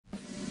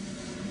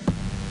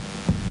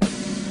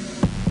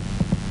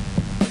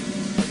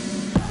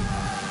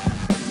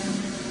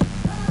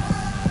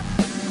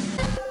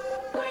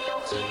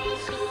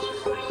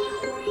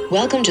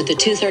Welcome to the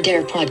Tooth or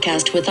Dare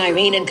podcast with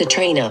Irene and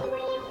Katrina.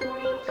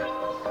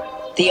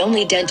 The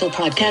only dental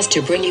podcast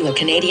to bring you a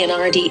Canadian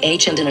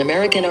RDH and an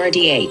American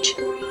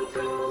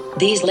RDH.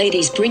 These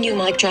ladies bring you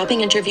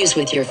mic-dropping interviews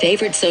with your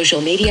favorite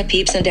social media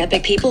peeps and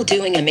epic people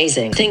doing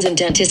amazing things in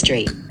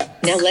dentistry.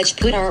 Now let's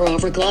put our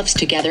overgloves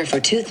together for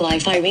Tooth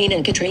Life. Irene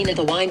and Katrina,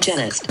 the wine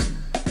genist.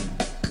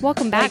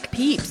 Welcome back,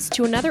 peeps,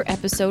 to another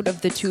episode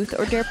of the Tooth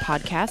or Dare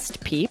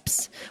podcast,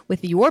 peeps,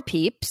 with your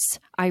peeps,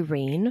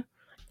 Irene,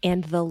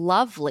 and the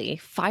lovely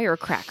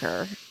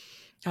firecracker,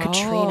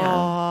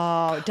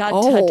 Katrina.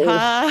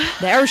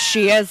 There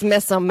she is,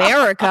 Miss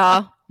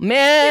America.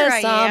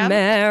 Miss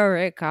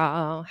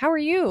America. How are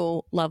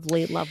you,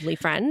 lovely, lovely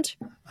friend?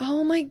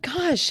 Oh my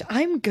gosh,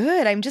 I'm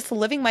good. I'm just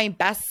living my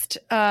best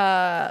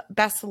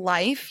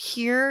life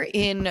here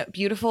in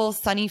beautiful,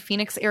 sunny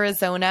Phoenix,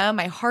 Arizona.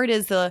 My heart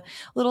is a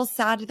little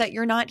sad that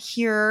you're not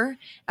here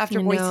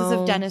after Voices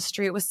of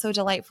Dentistry. It was so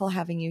delightful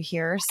having you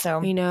here. So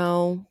I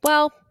know.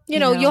 Well, you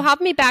know, you'll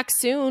have me back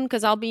soon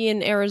because I'll be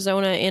in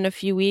Arizona in a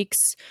few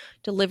weeks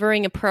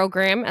delivering a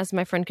program, as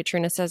my friend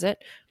Katrina says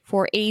it,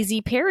 for AZ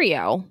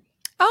Perio.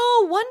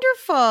 Oh,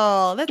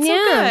 wonderful. That's so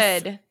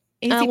good.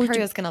 AZ Perio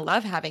is going to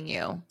love having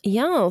you.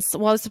 Yes.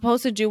 Well, I was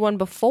supposed to do one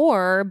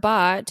before,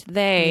 but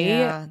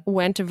they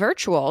went to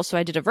virtual. So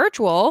I did a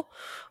virtual.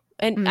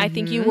 And I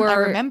think you were. I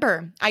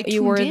remember.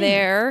 You were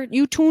there.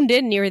 You tuned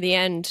in near the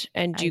end,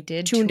 and you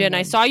tuned in.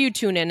 I saw you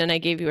tune in, and I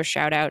gave you a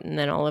shout out. And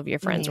then all of your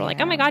friends were like,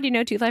 "Oh my god, you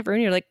know Tooth Life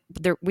Room?" You're like,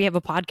 "We have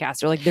a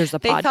podcast." They're like, "There's a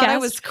podcast." They thought it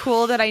was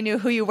cool that I knew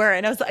who you were,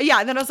 and I was like, "Yeah."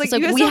 And then I was like,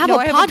 "We have a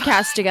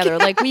podcast together.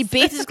 Like, we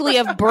basically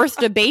have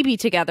birthed a baby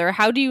together.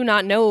 How do you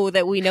not know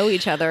that we know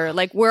each other?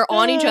 Like, we're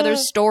on each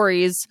other's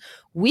stories."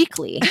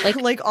 Weekly,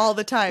 like all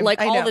the time,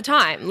 all the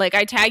time. Like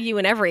I tag you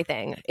in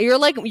everything. You're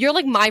like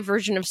my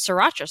version of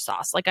sriracha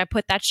sauce. Like I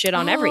put that shit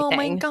on everything. Oh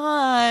my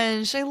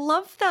gosh, I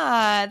love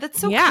that.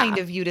 That's so kind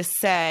of you to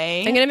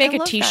say. I'm gonna make a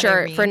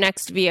T-shirt for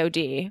next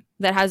VOD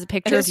that has a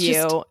picture of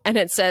you, and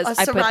it says,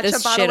 "I put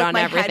this shit on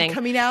everything."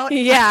 Coming out,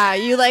 yeah,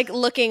 you like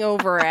looking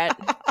over it.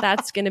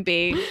 That's gonna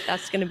be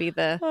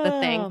the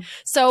thing.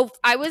 So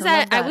I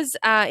was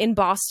in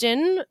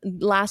Boston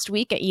last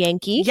week at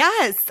Yankee.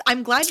 Yes,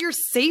 I'm glad you're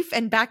safe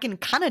and back in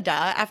Canada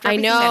after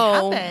everything that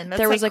happened. That's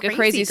there was like a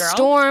crazy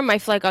storm. My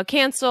flight got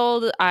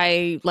canceled.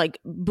 I like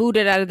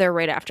booted out of there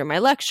right after my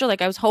lecture.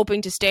 Like I was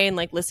hoping to stay and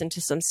like listen to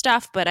some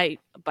stuff, but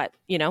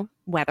you know,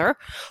 weather.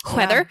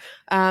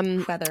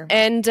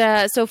 And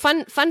so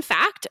fun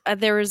fact,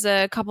 there was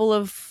a couple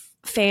of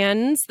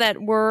fans that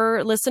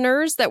were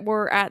listeners that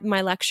were at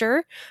my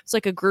lecture. It's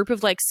like a group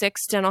of like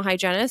 6 dental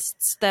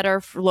hygienists that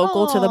are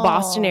local to the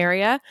Boston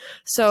area.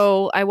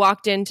 So I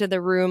walked into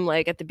the room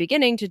like at the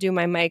beginning to do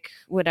my mic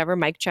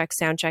check,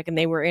 sound check, and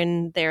they were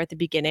in there at the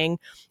beginning.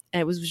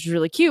 And it was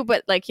really cute,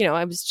 but like, you know,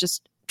 I was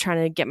just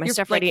trying to get my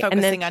stuff ready,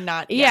 and then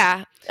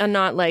on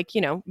not like,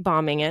 you know,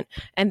 bombing it.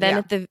 And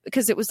then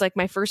because it was like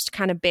my first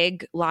kind of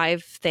big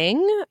live thing.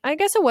 I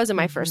guess it wasn't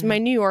my first. My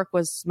New York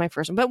was my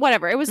first one, but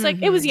whatever. It was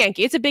like it was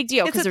Yankee. It's a big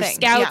deal because there's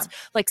scouts.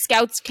 Like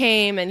scouts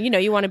came, and you know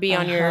you want to be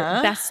on your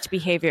best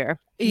behavior.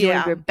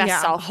 Your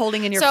best self,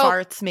 holding in your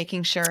farts,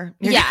 making sure.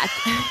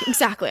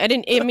 Exactly.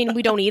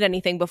 We don't eat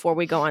anything before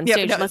we go on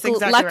stage.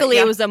 Luckily,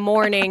 it was a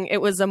morning.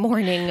 It was a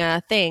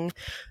morning thing,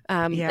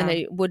 and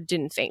I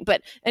didn't faint.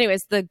 But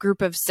anyways, the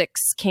group of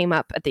 6 came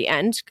up at the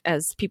end,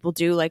 as people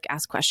do, like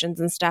ask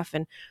questions and stuff,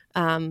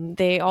 and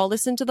they all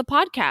listen to the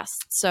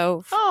podcast.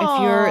 So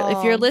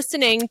if you're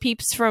listening,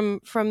 peeps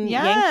from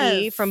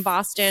Yankee, from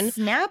Boston,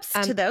 snaps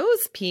to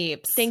those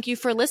peeps. Thank you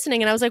for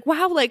listening. And I was like,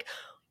 wow, like.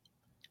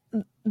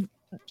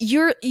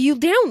 You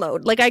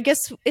download, like, I guess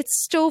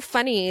it's still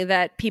funny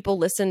that people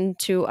listen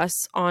to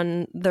us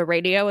on the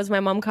radio, as my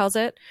mom calls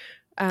it,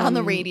 on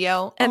the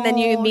radio, and then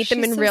you meet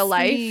them in real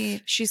life.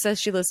 Sweet. She says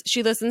she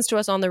listens to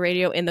us on the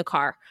radio in the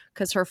car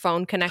because her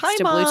phone connects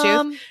to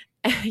Mom.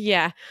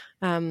 Bluetooth.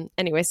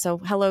 Anyway, so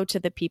hello to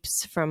the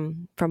peeps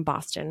from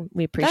Boston.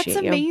 We appreciate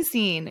That's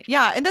amazing. You.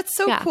 Yeah, and that's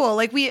so cool.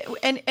 Like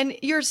and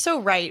you're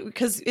so right,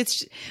 because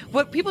it's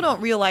what people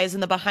don't realize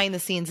in the behind the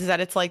scenes is that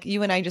it's like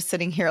you and I just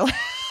sitting here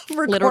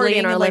recording literally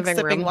in our and like living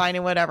sipping room, wine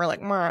and whatever, like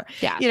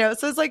you know.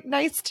 So it's like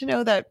nice to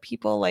know that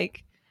people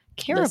like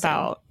care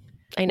about.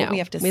 I know. What we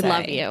have to say. We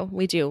love you.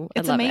 We do.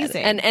 It's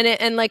amazing.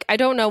 And like, I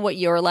don't know what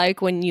you're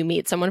like when you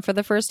meet someone for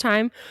the first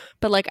time,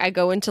 but like I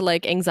go into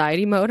like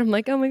anxiety mode. I'm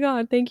like, oh my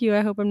God, thank you.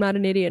 I hope I'm not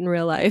an idiot in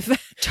real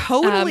life.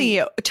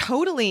 Totally.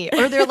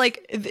 Or they're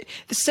like,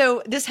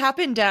 so this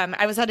happened.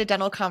 I was at a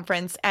dental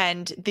conference,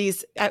 and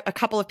a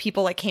couple of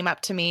people like came up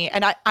to me,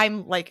 and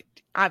I'm like,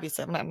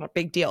 obviously I'm not a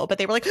big deal, but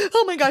they were like,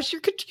 oh my gosh,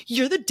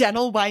 you're the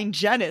dental wine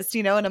genist,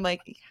 you know? And I'm like,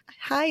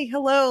 hi,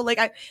 hello. Like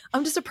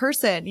I'm just a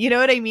person, you know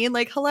what I mean?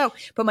 Like, hello.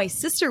 But my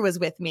sister was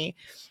with me,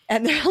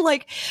 and they're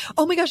like,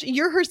 oh my gosh,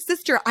 you're her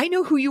sister. I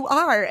know who you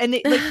are. And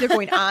they're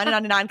going on and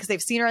on and on because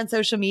they've seen her on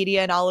social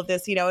media and all of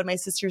this, you know, and my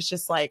sister's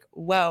just like,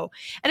 whoa.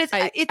 And it's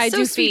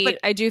so sweet.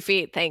 I do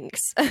feet.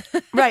 Thanks.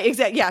 Right.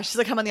 Exactly. Yeah. She's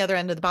like, I'm on the other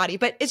end of the body,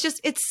 but it's just,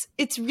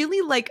 it's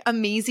really like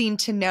amazing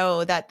to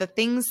know that the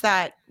things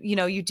that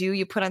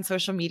you put on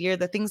social media,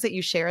 the things that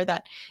you share,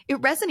 that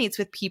it resonates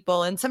with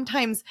people. And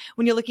sometimes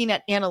when you're looking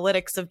at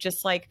analytics of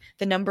just like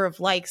the number of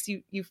likes,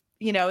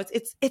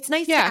 it's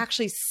nice to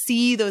actually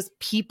see those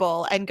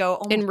people and go,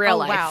 oh, in real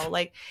life. Wow.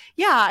 Like,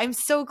 yeah, I'm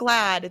so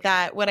glad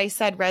that what I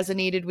said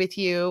resonated with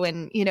you,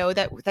 and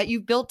that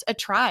you built a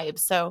tribe.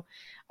 So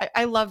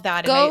I love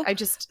that. Go and I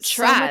just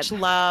tribe. So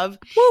much love.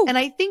 Woo. And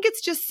I think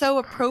it's just so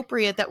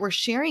appropriate that we're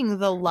sharing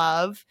the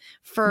love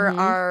for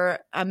our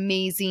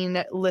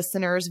amazing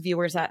listeners,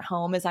 viewers at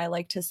home, as I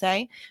like to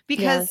say,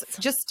 because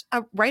just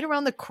right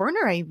around the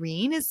corner,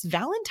 Irene, is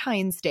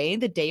Valentine's Day,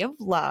 the day of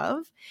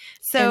love.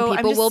 So and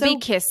people will be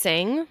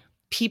kissing.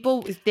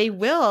 People, they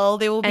will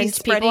be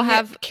spreading people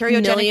have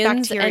karyogenic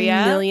millions bacteria.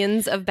 And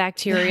millions of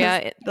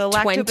bacteria. The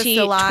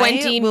lactobacilli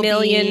 20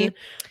 million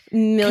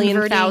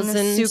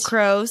thousand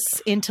sucrose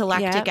into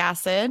lactic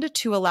acid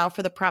to allow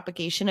for the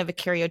propagation of a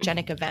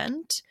karyogenic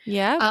event.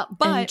 Yeah,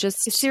 but and just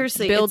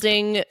seriously,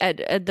 building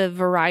at the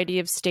variety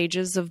of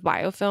stages of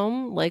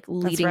biofilm, like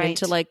leading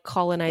into like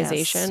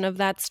colonization of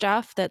that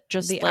stuff that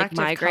just the like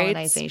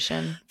migrates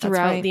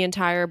throughout the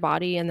entire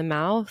body and the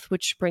mouth,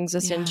 which brings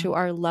us into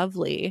our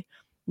lovely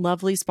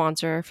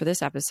sponsor for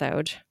this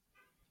episode.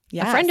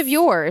 Yes. A friend of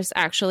yours,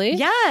 actually.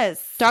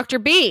 Yes. Dr.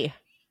 B.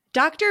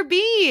 Dr.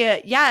 B.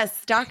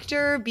 Yes,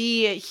 Dr.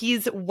 B.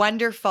 He's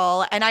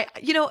wonderful. And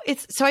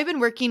I've been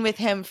working with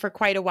him for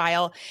quite a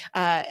while.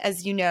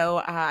 As you know,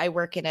 I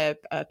work in a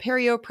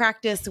perio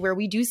practice where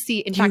we do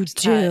see, we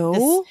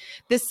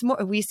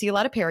see a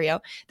lot of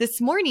perio.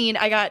 This morning,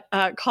 I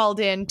got called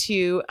in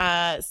to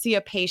see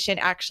a patient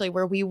actually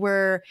where we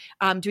were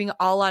doing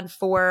all on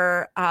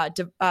 4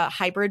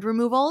 hybrid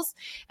removals,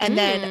 and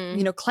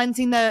then,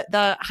 cleansing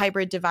the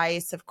hybrid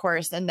device, of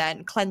course, and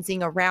then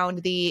cleansing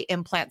around the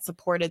implant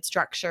supported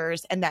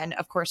structures, and then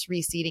of course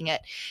reseeding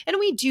it. And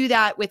we do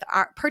that with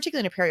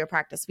particularly in a perio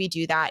practice, we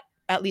do that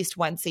at least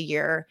once a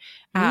year.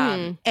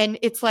 And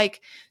it's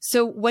like,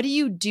 so what do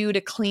you do to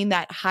clean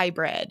that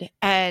hybrid?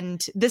 And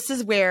this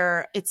is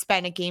where it's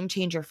been a game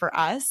changer for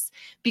us,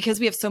 because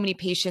we have so many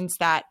patients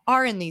that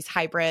are in these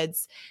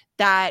hybrids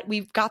that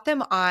we've got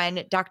them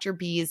on Dr.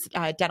 B's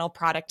dental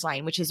product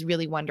line, which is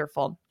really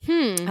wonderful.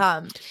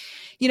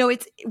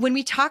 It's when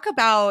we talk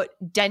about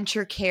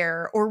denture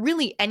care, or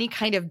really any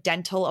kind of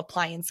dental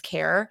appliance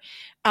care,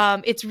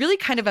 it's really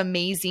kind of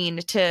amazing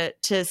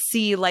to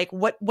see like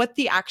what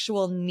the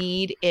actual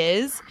need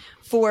is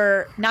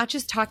for not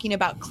just talking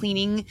about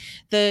cleaning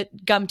the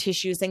gum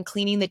tissues and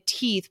cleaning the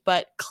teeth,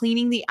 but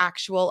cleaning the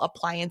actual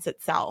appliance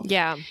itself.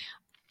 Yeah.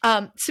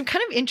 Some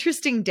kind of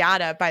interesting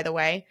data, by the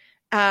way.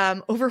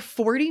 Over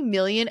 40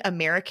 million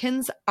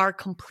Americans are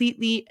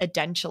completely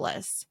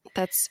edentulous.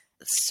 That's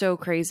so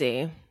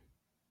crazy.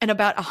 And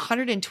about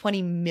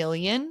 120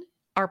 million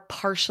are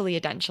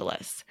partially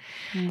edentulous.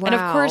 Wow. And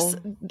of course,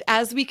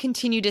 as we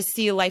continue to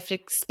see life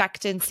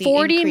expectancy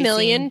 40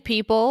 million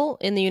people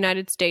in the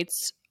United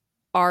States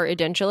are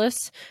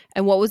edentulous.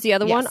 And what was the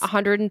other one?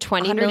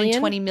 120 million?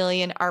 120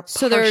 million are partially edentulous.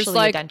 So there's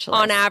like,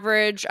 on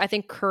average, I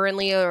think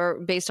currently,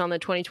 or based on the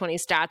 2020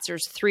 stats,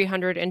 there's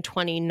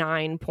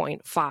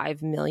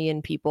 329.5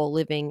 million people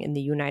living in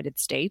the United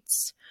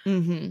States.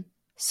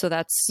 So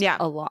that's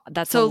a lot.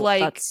 That's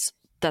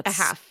that's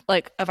a half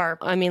of our,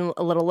 a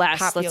little less.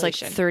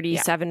 Population. That's like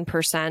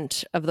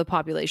 37% of the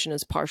population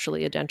is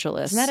partially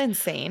edentulous. Isn't that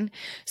insane?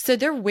 So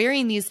they're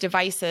wearing these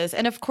devices.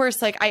 And of course,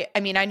 like, I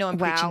know I'm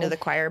preaching to the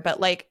choir, but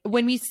like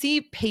when we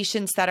see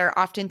patients that are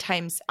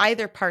oftentimes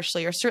either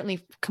partially or certainly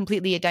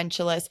completely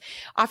edentulous,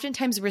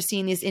 oftentimes we're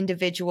seeing these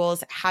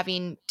individuals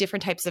having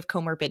different types of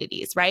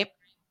comorbidities, right?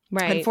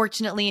 Right.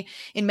 Unfortunately,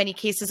 in many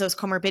cases, those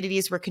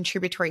comorbidities were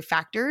contributory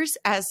factors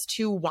as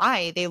to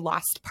why they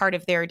lost part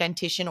of their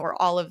dentition or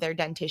all of their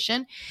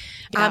dentition.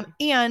 Yeah.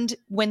 And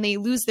when they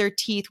lose their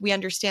teeth, we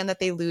understand that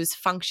they lose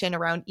function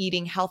around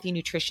eating healthy,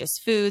 nutritious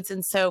foods.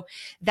 And so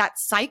that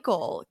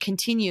cycle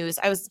continues.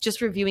 I was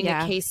just reviewing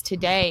a case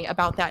today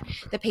about that.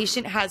 The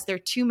patient has their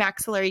 2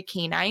 maxillary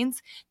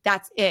canines.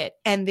 That's it.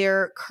 And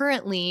they're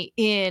currently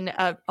in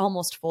a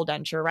almost full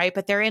denture, right?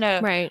 But they're in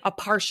a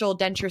partial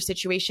denture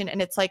situation.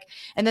 And it's like,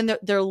 and then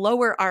their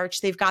lower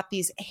arch, they've got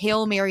these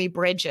Hail Mary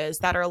bridges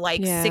that are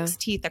like 6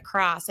 teeth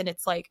across. And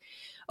it's like,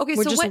 okay,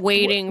 we're so just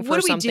waiting for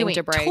something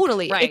to break.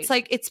 Totally. Right. It's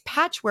like, it's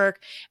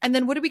patchwork. And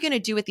then what are we going to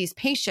do with these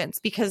patients?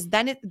 Because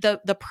then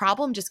the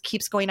problem just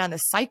keeps going on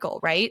this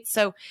cycle, right?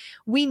 So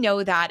we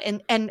know that.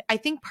 And I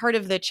think part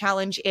of the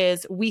challenge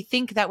is we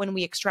think that when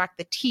we extract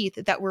the teeth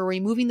that we're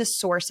removing the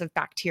source of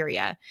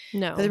bacteria.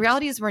 No. But the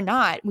reality is we're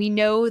not. We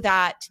know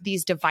that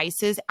these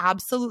devices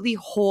absolutely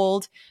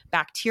hold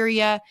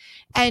bacteria.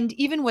 And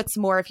even what's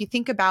more, if you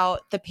think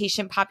about the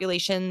patient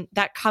population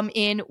that come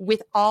in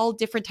with all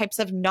different types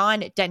of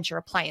non-denture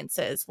appliances,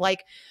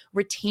 like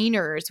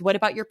retainers, what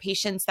about your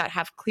patients that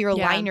have clear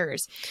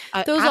liners?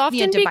 Those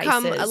often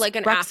become like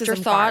an bruxes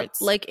afterthought.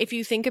 Like if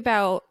you think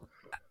about,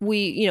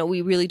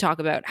 we really talk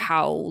about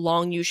how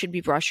long you should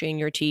be brushing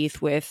your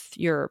teeth with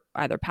your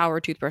either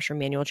power toothbrush or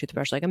manual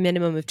toothbrush, like a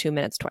minimum of 2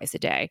 minutes twice a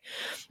day.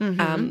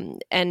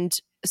 And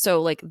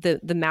so like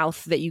the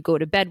mouth that you go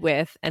to bed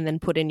with and then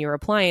put in your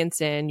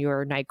appliance in,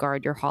 your Night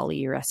Guard, your Holly,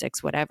 your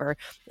Essex, whatever,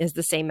 is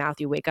the same mouth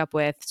you wake up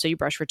with. So you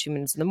brush for 2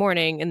 minutes in the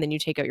morning, and then you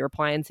take out your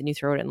appliance and you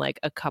throw it in like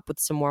a cup with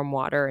some warm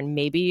water and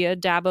maybe a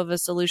dab of a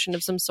solution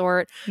of some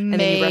sort. And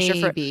then you brush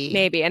it for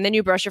maybe, and then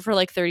you brush it for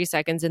like 30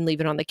 seconds and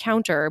leave it on the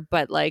counter.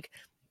 But like,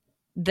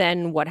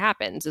 then what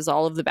happens is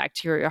all of the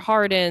bacteria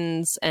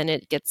hardens and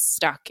it gets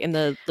stuck in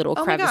the little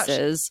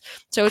crevices.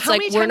 So it's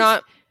like we're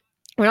not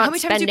how many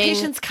times do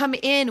patients come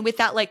in with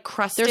that like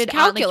crusted? There's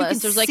calculus.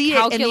 There's like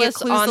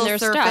calculus on their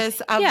surface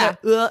stuff. Yeah,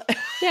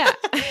 yeah.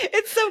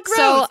 It's so gross.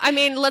 So I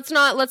mean, let's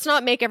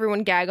not make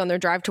everyone gag on their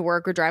drive to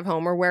work or drive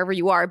home or wherever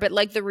you are. But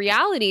like the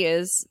reality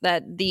is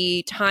that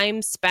the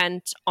time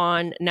spent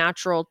on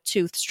natural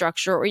tooth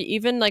structure or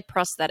even like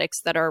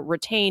prosthetics that are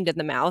retained in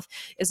the mouth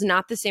is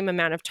not the same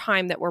amount of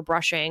time that we're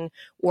brushing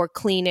or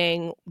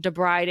cleaning,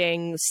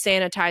 debriding,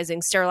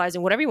 sanitizing,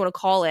 sterilizing, whatever you want to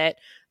call it,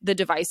 the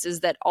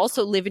devices that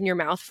also live in your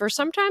mouth for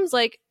sometimes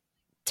like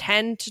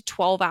 10 to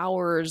 12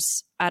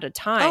 hours at a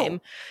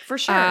time. For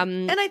sure.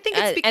 And I think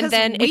it's because and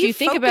then if you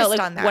think about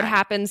like what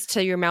happens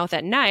to your mouth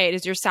at night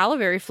is your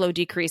salivary flow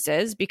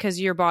decreases because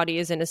your body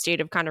is in a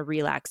state of kind of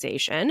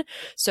relaxation.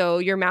 So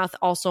your mouth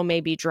also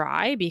may be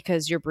dry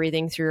because you're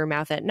breathing through your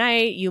mouth at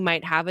night. You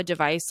might have a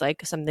device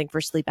like something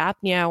for sleep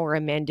apnea or a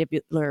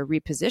mandibular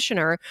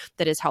repositioner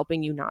that is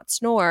helping you not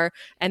snore.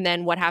 And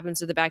then what happens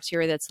to the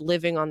bacteria that's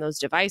living on those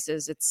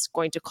devices? It's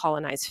going to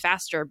colonize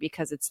faster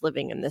because it's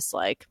living in this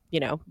like, you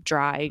know,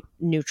 dry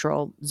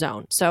neutral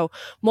zone. So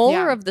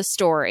moral of the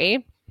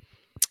story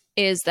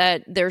is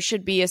that there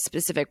should be a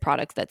specific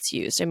product that's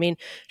used. I mean,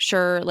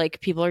 sure,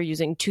 like people are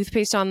using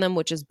toothpaste on them,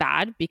 which is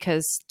bad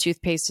because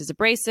toothpaste is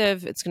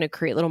abrasive. It's going to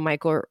create little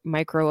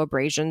micro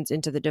abrasions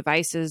into the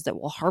devices that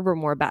will harbor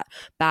more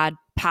bad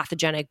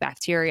pathogenic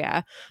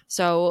bacteria.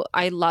 So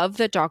I love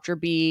that Dr.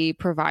 B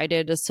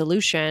provided a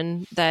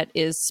solution that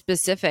is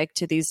specific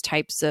to these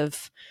types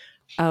of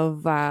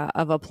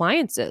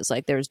appliances.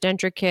 Like there's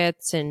denture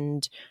kits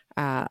and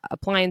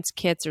appliance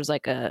kits. There's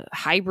like a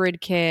hybrid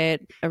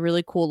kit, a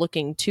really cool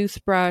looking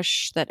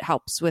toothbrush that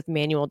helps with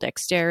manual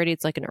dexterity.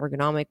 It's like an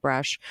ergonomic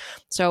brush.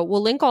 So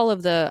we'll link all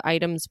of the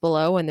items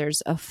below, and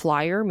there's a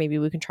flyer. Maybe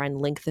we can try and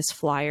link this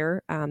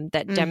flyer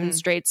that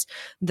demonstrates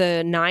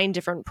the 9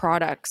 different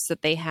products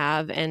that they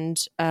have and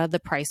the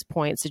price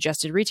point,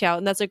 suggested retail.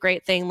 And that's a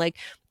great thing, like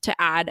to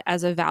add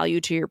as a value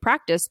to your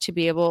practice, to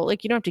be able,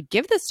 like, you don't have to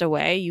give this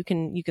away. You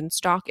can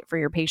stock it for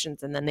your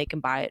patients and then they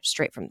can buy it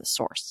straight from the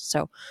source.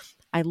 So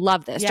I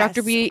love this. Yes.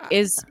 Dr. B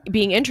is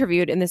being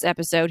interviewed in this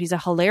episode. He's a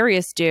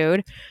hilarious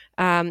dude.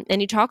 And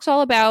he talks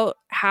all about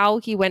how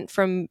he went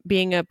from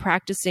being a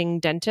practicing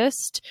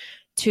dentist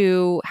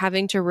to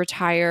having to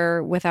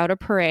retire without a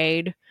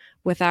parade,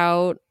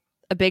 without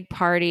a big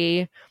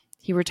party.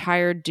 He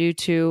retired due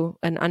to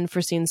an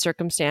unforeseen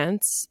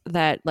circumstance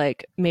that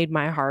like made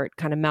my heart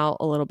kind of melt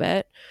a little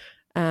bit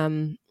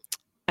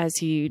as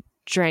he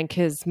drank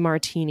his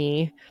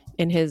martini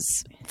in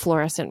his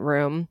fluorescent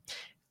room.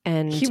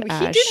 And he did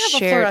have a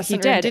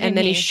fluorescent room, didn't and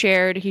then he?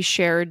 he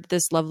shared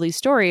this lovely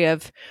story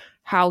of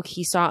how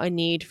he saw a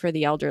need for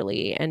the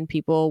elderly and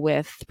people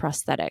with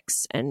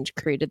prosthetics and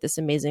created this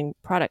amazing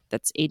product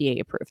that's ADA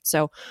approved.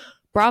 So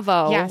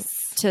bravo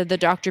to the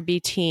Dr.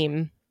 B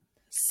team.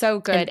 So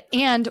good.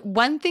 And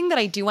one thing that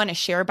I do want to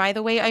share, by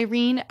the way,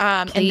 Irene,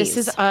 and this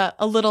is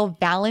a little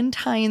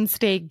Valentine's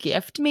Day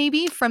gift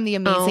maybe from the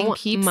amazing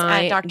peeps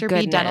at Dr.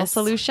 B Dental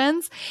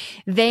Solutions.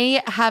 They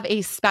have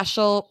a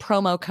special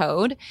promo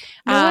code.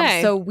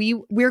 So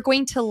we're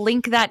going to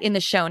link that in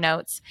the show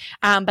notes.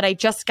 But I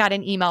just got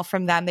an email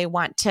from them. They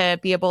want to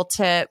be able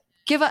to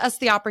give us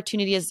the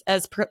opportunity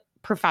as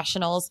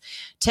professionals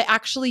to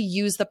actually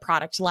use the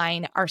product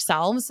line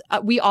ourselves.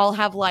 We all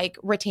have like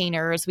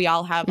retainers, we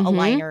all have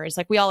aligners,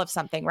 like we all have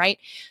something, right?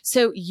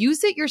 So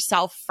use it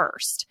yourself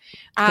first.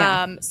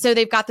 So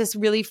they've got this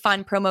really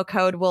fun promo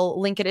code. We'll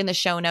link it in the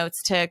show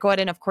notes to go ahead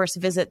and of course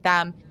visit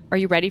them. Are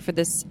you ready for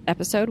this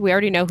episode? We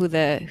already know who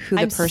the person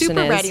is. I'm super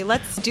ready.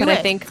 Let's do it. I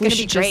think we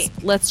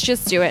should let's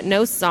just do it.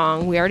 No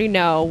song. We already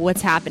know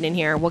what's happening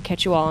here. We'll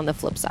catch you all on the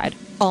flip side.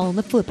 On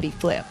the flippity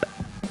flip.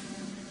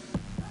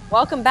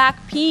 Welcome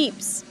back,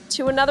 peeps,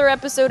 to another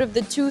episode of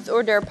the Tooth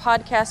or Dare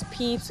podcast,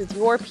 peeps, with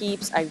your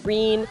peeps,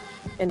 Irene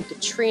and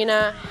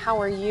Katrina.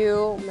 How are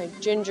you, my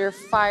ginger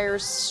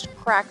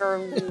firecracker,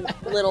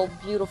 little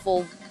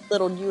beautiful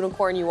little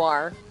unicorn you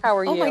are? How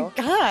are you? Oh my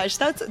gosh,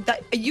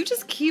 that you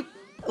just keep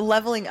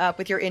leveling up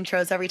with your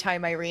intros every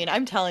time, Irene.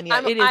 I'm telling you,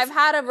 I've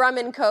had a rum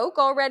and coke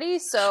already,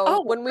 so I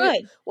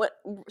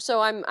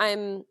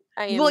am.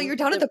 Well, you're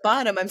down at the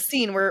bottom. I'm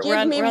seeing we're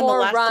on me we're on more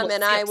the last rum,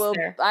 and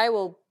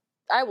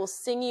I will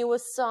sing you a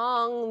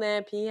song,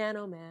 there,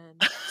 piano man.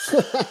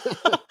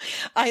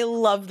 I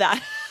love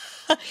that.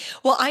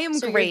 Well, I am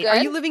great. Are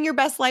you living your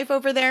best life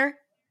over there?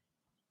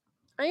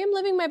 I am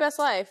living my best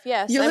life.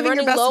 Yes, you're living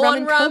your best rum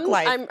and coke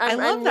life. I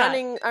love that.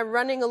 I'm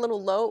running a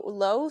little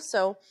low.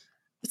 So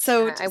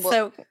I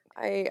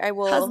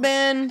will.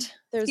 Husband,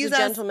 there's a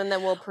gentleman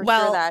that will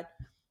procure that.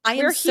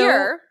 We're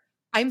here.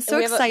 I'm so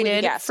we have a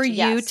excited guest, for you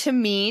yes. to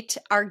meet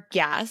our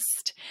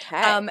guest.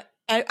 Okay.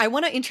 I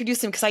want to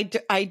introduce him because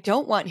I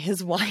don't want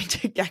his wine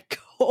to get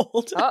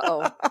cold.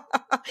 Uh-oh.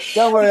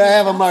 Don't worry, I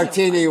have a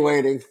martini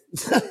waiting.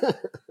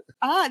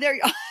 There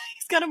you are.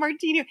 He's got a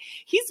martini.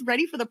 He's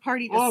ready for the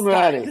party to I'm start.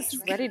 ready. This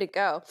is Ready to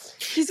go.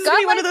 He's Got, gonna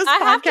be one of those I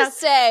have to podcasts.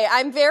 say,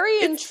 I'm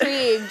very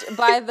intrigued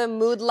by the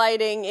mood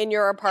lighting in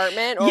your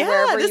apartment or Yeah,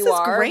 wherever this you is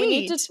are. great.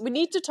 We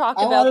need to talk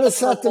I about wanted the to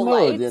set the purple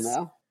mood, lights. you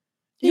know.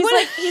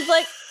 He's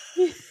like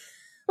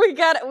we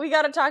got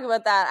to talk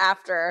about that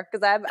after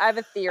because I have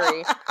a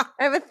theory.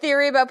 I have a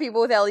theory about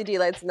people with LED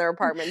lights in their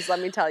apartments. Let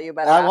me tell you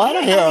about it. I want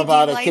to hear LED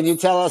about it. lights. Can you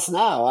tell us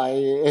now?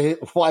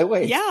 Why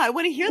wait? Yeah, I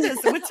want to hear this.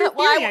 What's your theory,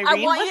 Well, I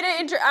Irene?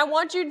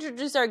 want you to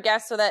introduce our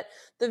guest so that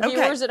the Okay.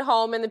 viewers at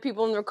home and the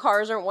people in their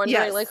cars aren't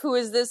wondering Yes. like who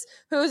is this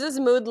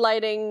mood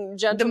lighting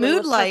gentleman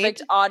mood with light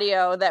perfect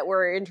audio that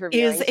we're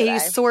interviewing is today. a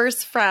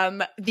source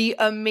from the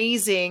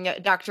amazing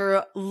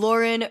Dr.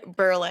 Lauren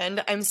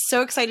Berland. I'm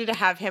so excited to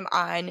have him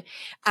on.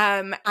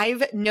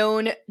 I've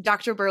known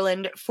Dr.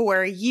 Berland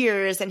for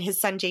years and his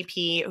son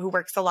JP, who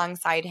works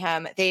alongside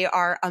him. They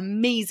are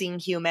amazing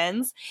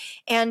humans.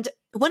 And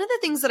one of the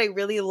things that I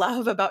really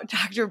love about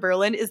Dr.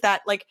 Berland is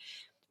that, like,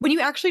 when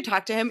you actually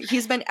talk to him,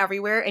 he's been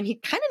everywhere and he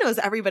kind of knows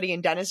everybody in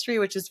dentistry,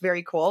 which is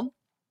very cool.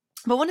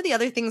 But one of the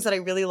other things that I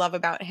really love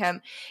about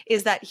him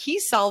is that he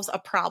solves a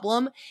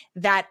problem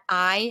that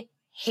I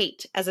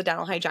hate as a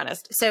dental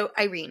hygienist. So,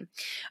 Irene,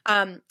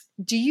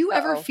 do you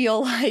ever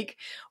feel like,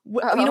 you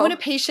know, when a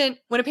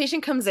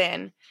patient comes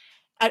in,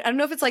 I don't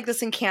know if it's like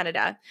this in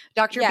Canada,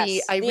 Dr.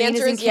 B, Irene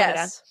is in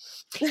Canada.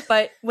 Yes.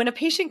 But when a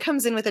patient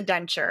comes in with a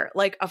denture,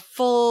 like a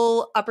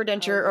full upper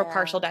denture or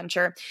partial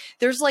denture,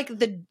 there's like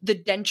the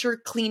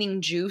denture cleaning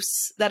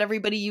juice that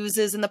everybody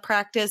uses in the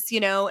practice,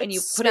 you know, and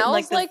you put it in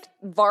like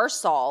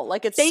Varsol.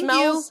 Like it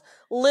smells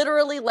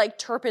literally like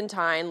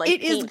turpentine, like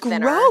it is paint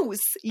thinner. gross.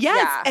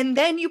 Yes. Yeah. And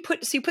then you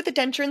put the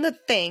denture in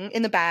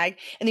the bag,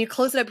 and then you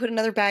close it up, put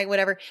another bag,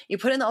 whatever. You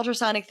put it in the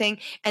ultrasonic thing,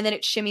 and then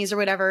it shimmies or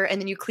whatever,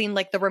 and then you clean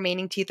like the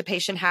remaining teeth the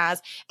patient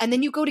has, and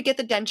then you go to get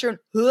the denture,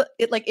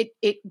 and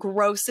it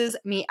grosses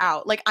me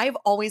out. Like I've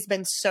always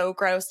been so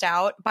grossed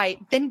out by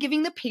then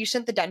giving the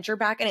patient the denture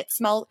back, and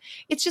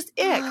it's just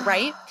ick,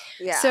 right?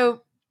 Yeah.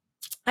 So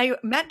I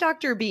met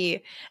Dr.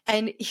 B,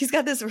 and he's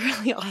got this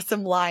really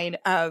awesome line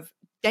of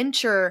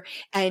denture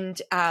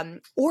and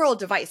oral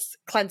device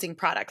cleansing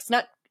products,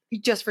 not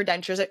just for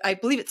dentures. I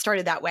believe it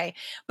started that way,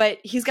 but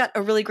he's got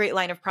a really great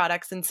line of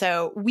products. And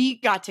so we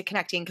got to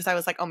connecting because I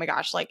was like, oh my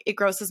gosh, like it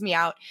grosses me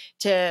out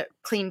to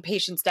clean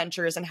patients'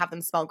 dentures and have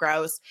them smell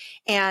gross.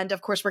 And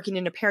of course, working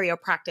in a perio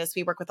practice,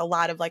 we work with a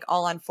lot of like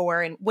all on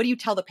four and what do you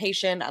tell the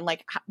patient on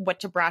like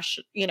what to brush,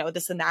 you know,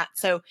 this and that.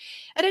 So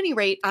at any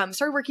rate,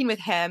 started working with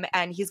him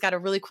and he's got a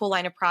really cool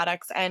line of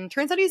products and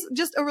turns out he's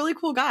just a really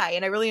cool guy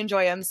and I really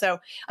enjoy him. So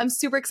I'm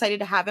super excited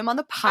to have him on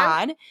the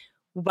pod.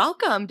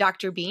 Welcome,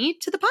 Dr. B,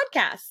 to the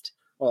podcast.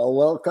 Well,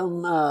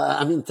 welcome.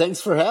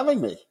 Thanks for having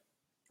me.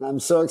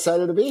 I'm so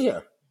excited to be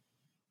here.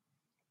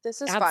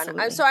 This is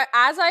Absolutely. fun. So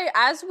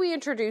as we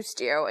introduced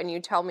you and you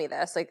tell me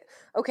this, like,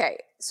 okay,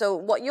 so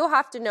what you'll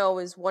have to know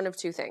is one of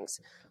two things.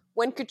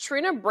 When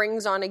Katrina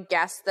brings on a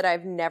guest that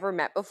I've never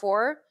met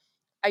before,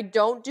 I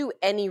don't do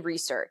any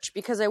research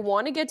because I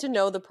want to get to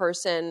know the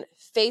person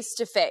face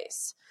to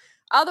face.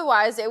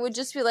 Otherwise, it would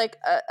just be like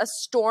a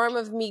storm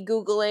of me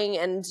Googling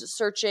and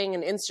searching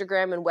and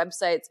Instagram and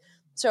websites.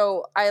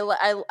 So I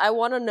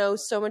want to know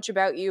so much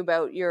about you,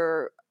 about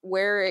your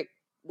where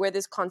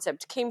this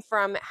concept came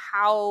from,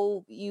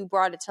 how you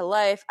brought it to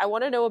life. I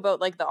want to know about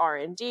like the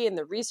R&D and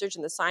the research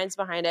and the science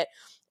behind it.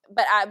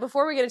 But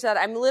before we get into that,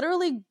 I'm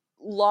literally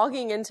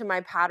logging into my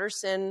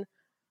Patterson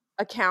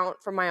account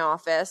from my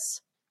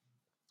office,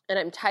 and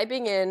I'm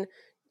typing in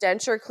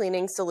denture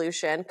cleaning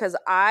solution because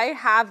I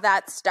have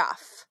that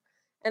stuff.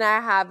 And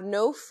I have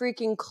no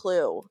freaking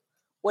clue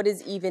what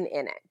is even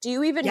in it. Do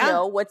you even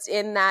know what's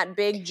in that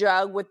big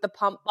jug with the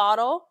pump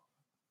bottle?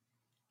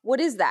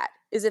 What is that?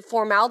 Is it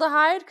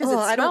formaldehyde? Because it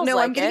smells I don't know.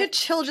 like I'm getting it. a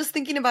chill just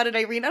thinking about it,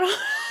 Irene. I don't know.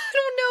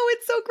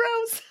 It's so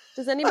gross.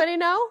 Does anybody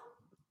know?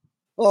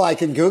 Well, I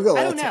can Google it.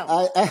 I don't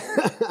know.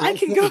 I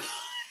can go.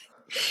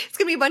 It's going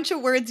to be a bunch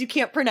of words you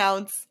can't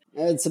pronounce.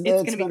 It's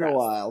been a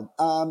while.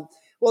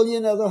 Well, you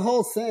know, the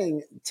whole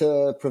thing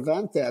to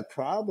prevent that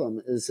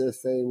problem is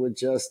if they would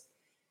just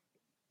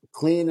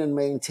clean and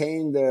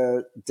maintain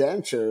their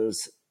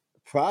dentures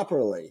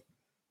properly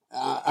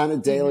on a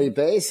daily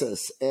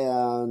basis.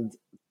 And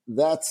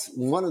that's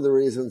one of the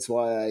reasons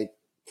why I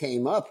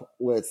came up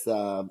with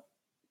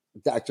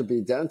Dr.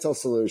 B Dental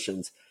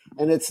Solutions.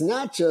 And it's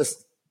not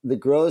just the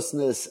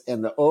grossness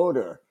and the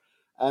odor.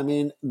 I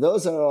mean,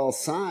 those are all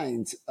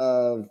signs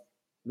of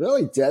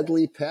really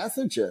deadly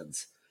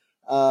pathogens.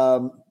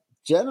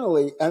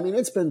 Generally, I mean,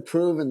 it's been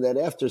proven that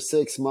after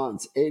 6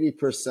 months,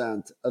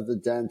 80% of the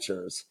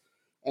dentures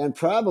and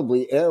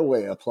probably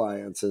airway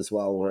appliances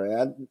while we're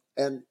at,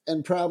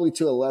 and probably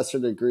to a lesser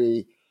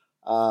degree,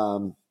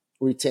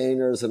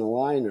 retainers and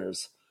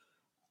aligners,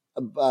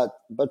 but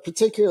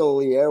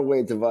particularly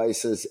airway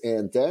devices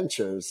and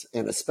dentures,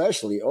 and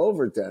especially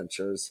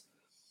overdentures,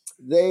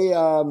 they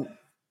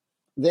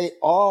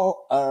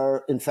all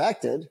are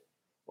infected,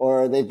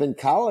 or they've been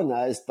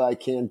colonized by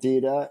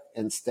Candida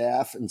and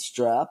Staph and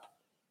Strep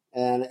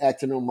and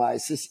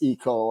Actinomyces E.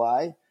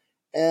 coli.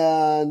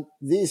 And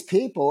these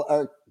people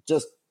are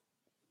just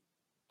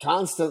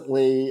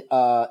constantly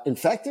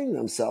infecting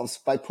themselves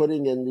by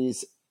putting in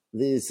these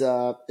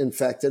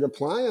infected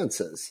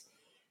appliances.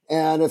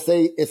 And if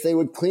they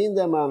would clean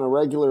them on a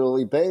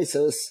regularly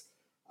basis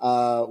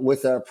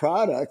with our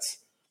products,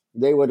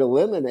 they would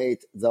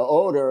eliminate the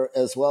odor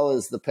as well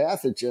as the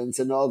pathogens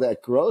and all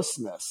that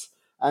grossness.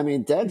 I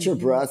mean, denture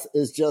breath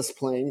is just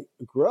plain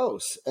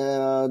gross.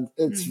 And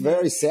it's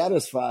very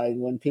satisfying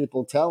when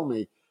people tell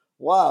me,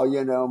 wow,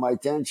 my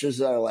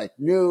dentures are like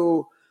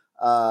new,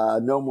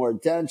 no more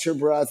denture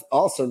breath,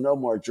 also no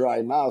more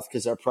dry mouth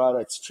because our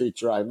products treat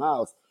dry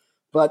mouth.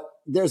 But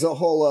there's a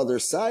whole other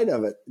side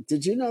of it.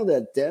 Did you know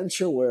that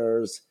denture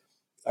wearers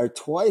are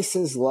twice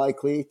as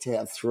likely to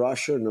have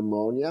thrush or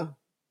pneumonia?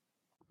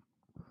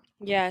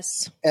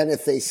 Yes. And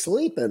if they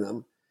sleep in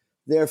them,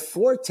 they're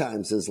 4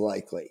 times as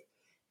likely.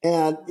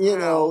 And,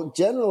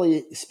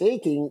 generally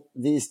speaking,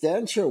 these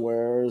denture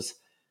wearers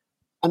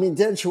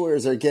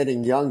are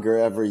getting younger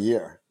every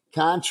year.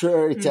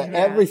 Contrary to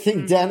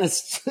everything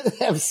dentists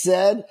have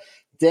said,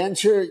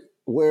 denture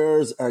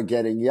wearers are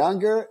getting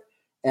younger,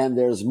 and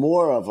there's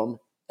more of them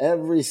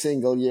every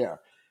single year.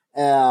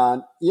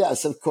 And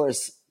yes, of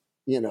course,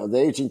 the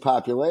aging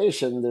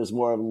population, there's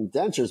more of them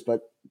dentures,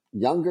 but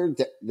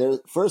their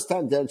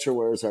first-time denture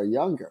wearers are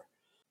younger.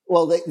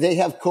 Well, they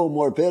have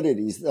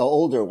comorbidities, the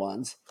older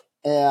ones,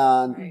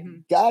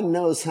 and God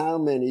knows how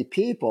many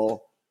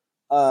people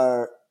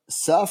are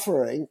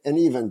suffering and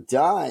even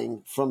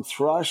dying from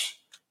thrush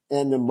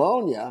and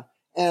pneumonia,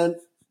 and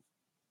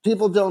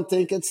people don't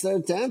think it's their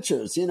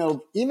dentures.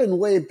 Even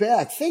way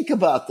back, think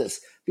about this.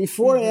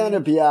 Before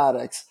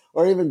antibiotics,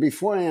 or even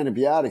before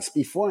antibiotics,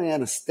 before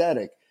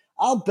anesthetic,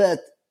 I'll bet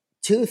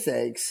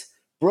toothaches,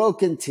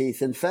 broken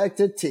teeth,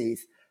 infected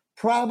teeth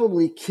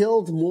probably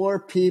killed more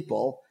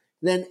people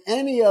than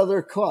any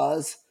other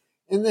cause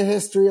in the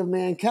history of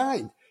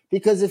mankind.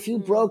 Because if you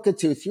broke a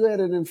tooth, you had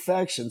an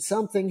infection,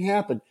 something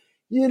happened,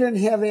 you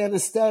didn't have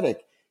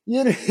anesthetic,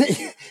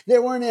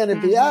 there weren't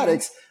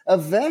antibiotics.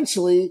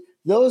 Eventually,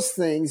 those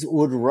things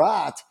would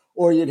rot,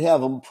 or you'd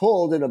have them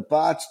pulled in a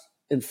botched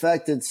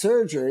infected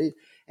surgery,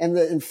 and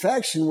the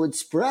infection would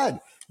spread.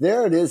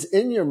 There it is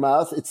in your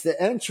mouth. It's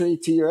the entry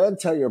to your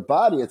entire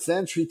body. It's the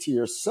entry to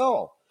your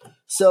soul.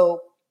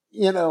 So,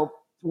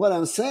 what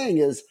I'm saying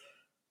is,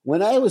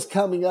 when I was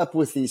coming up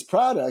with these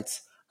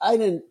products, I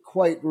didn't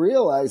quite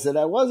realize that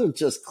I wasn't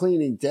just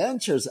cleaning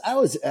dentures. I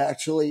was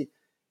actually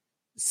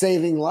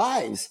saving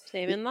lives.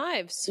 Saving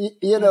lives.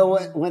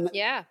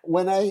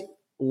 When I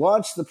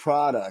launched the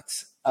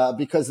products,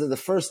 because of the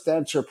first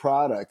denture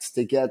products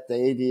to get the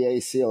ADA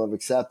seal of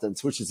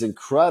acceptance, which is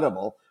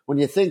incredible when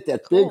you think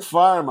that big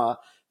pharma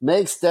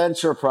makes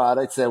denture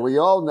products that we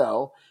all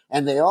know,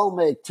 and they all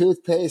make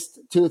toothpaste,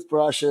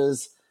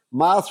 toothbrushes,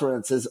 mouth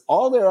rinses.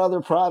 All their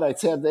other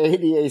products have the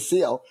ADA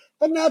seal,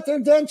 but not their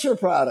denture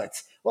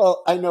products.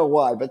 Well, I know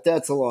why, but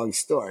that's a long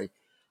story.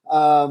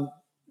 But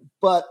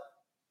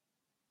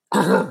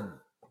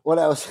what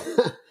I was,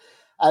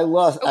 I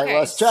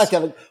lost track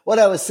of it. What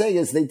I was saying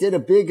is they did a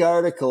big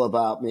article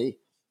about me,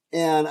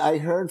 and I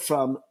heard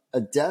from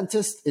a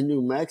dentist in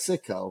New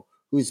Mexico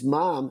whose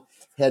mom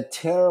had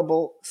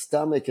terrible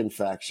stomach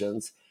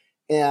infections,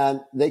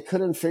 and they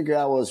couldn't figure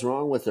out what was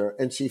wrong with her.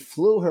 And she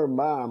flew her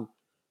mom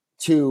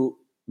to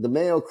the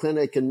Mayo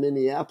Clinic in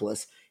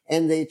Minneapolis,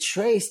 and they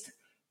traced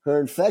her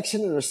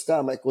infection in her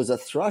stomach was a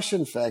thrush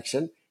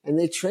infection, and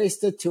they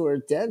traced it to her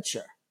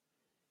denture.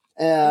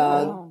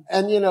 And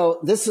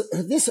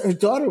this her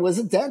daughter was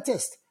a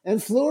dentist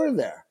and flew her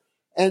there,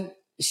 and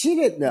she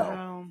didn't know.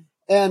 Wow.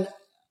 And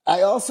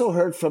I also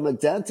heard from a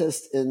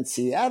dentist in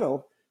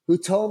Seattle who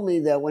told me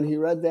that when he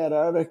read that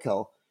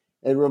article,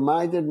 it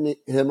reminded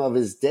him of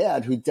his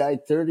dad, who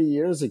died 30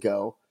 years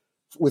ago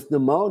with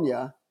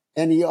pneumonia,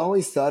 and he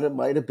always thought it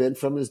might have been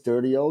from his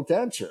dirty old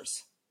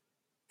dentures,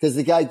 because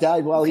the guy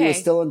died while he was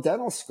still in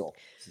dental school.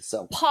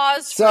 So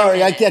pause.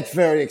 Sorry, I get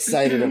very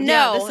excited. Okay.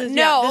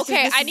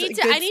 I need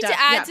to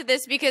add to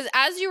this, because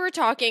as you were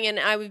talking, and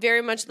I was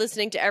very much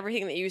listening to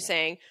everything that you were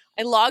saying,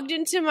 I logged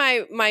into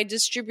my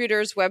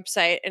distributor's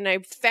website and I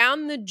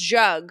found the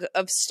jug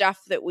of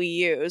stuff that we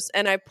use,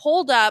 and I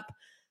pulled up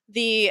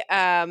the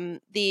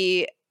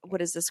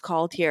what is this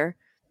called here?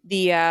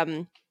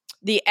 The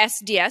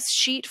SDS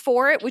sheet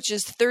for it, which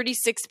is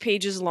 36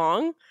 pages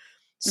long.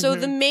 So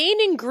the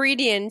main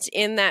ingredient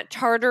in that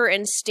tartar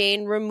and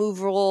stain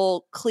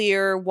removal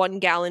clear 1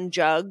 gallon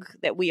jug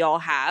that we all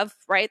have,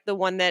 right? The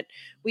one that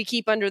we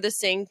keep under the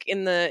sink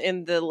in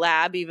the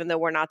lab, even though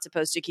we're not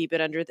supposed to keep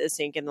it under the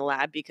sink in the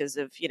lab because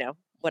of,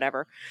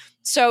 whatever.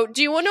 So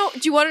do you want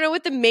to know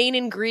what the main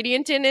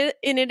ingredient in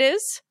it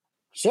is?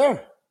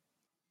 Sure.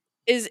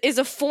 Is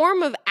a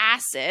form of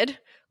acid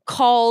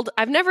called,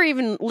 I've never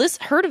even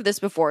heard of this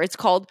before. It's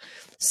called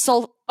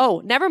sulfuric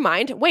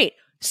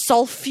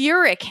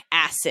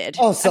acid.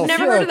 Oh, sulfuric I've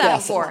never heard of that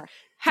acid. before.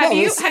 Have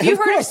you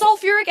heard of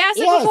sulfuric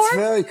acid yeah, before? It's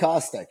very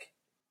caustic.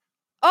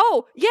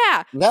 Oh,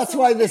 yeah. That's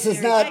why this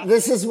is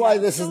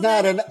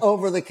not an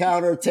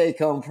over-the-counter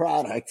take-home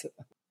product.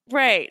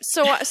 Right.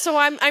 So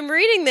I'm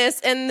reading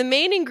this, and the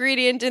main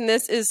ingredient in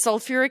this is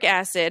sulfuric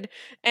acid.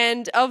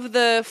 And of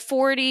the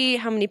 40,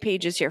 how many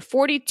pages here?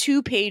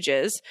 42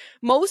 pages.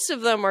 Most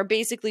of them are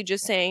basically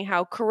just saying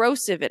how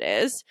corrosive it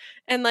is.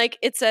 And like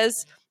it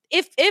says,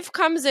 if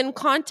comes in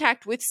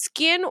contact with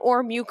skin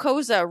or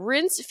mucosa,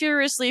 rinse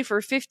furiously for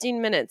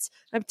 15 minutes.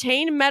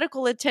 Obtain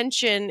medical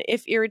attention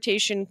if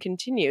irritation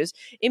continues.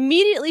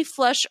 Immediately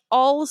flush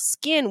all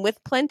skin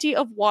with plenty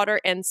of water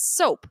and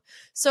soap.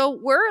 So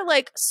we're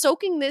like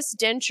soaking this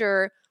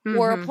denture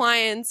or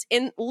appliance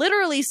in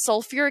literally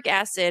sulfuric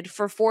acid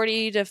for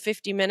 40 to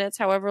 50 minutes,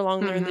 however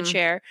long they're in the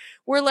chair.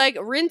 We're like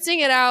rinsing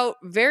it out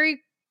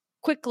very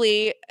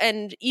quickly,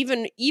 and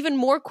even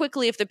more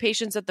quickly if the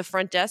patient's at the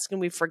front desk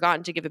and we've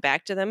forgotten to give it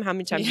back to them. How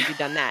many times have you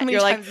done that?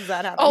 You're like, does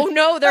that happen? Oh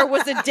no, there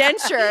was a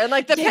denture. And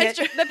like the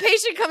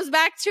patient comes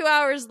back 2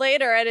 hours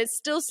later and it's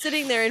still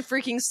sitting there in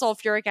freaking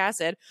sulfuric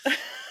acid.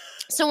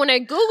 So when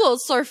I Googled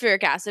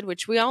sulfuric acid,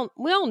 which we all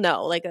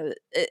know, like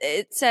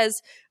it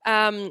says,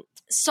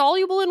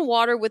 soluble in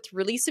water with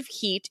release of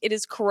heat. It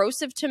is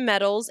corrosive to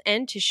metals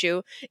and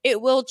tissue. It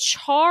will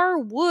char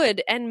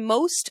wood and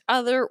most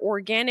other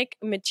organic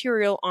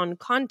material on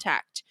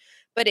contact,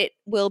 but it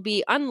will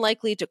be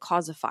unlikely to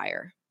cause a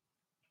fire.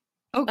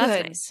 Oh, that's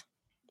good. Nice.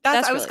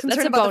 I was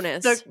concerned about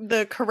bonus.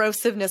 The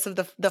corrosiveness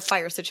of the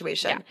fire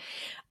situation.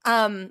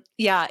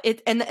 Yeah.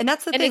 And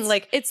that's the thing.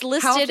 Like it's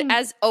listed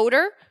as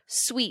odor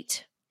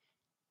sweet.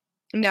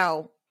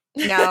 No.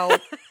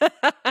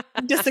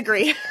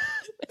 Disagree.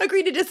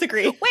 Agree to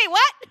disagree. Wait,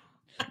 what?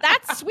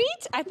 That's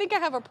sweet? I think I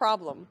have a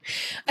problem.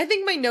 I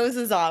think my nose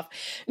is off.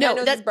 No,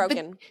 my nose is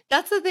broken.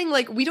 That's the thing.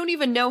 Like, we don't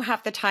even know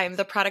half the time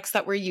the products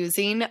that we're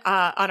using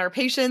on our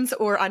patients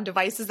or on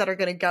devices that are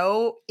going to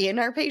go in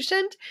our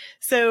patient.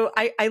 So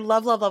I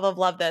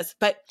love this.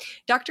 But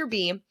Dr.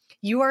 B,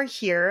 you are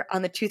here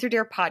on the Truth or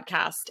Dare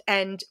podcast,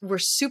 and we're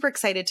super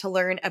excited to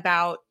learn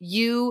about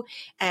you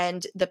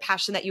and the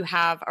passion that you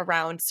have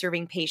around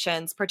serving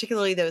patients,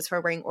 particularly those who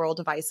are wearing oral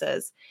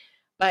devices.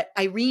 But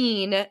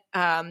Irene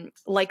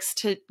likes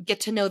to get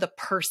to know the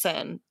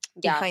person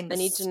behind the story.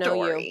 I need to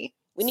know you.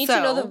 We need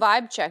to know the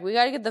vibe check. We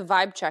got to get the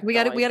vibe check. We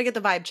got to get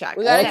the vibe check.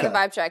 We got to get the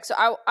vibe check. So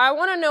I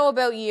want to know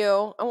about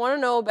you. I want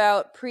to know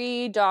about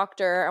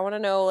pre-doctor. I want to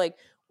know, like,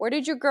 where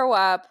did you grow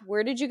up?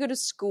 Where did you go to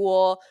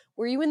school?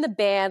 Were you in the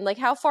band? Like,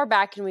 how far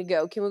back can we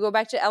go? Can we go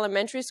back to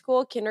elementary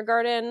school,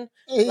 kindergarten?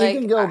 You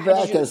can go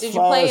back as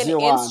far as you want. Did you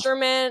play an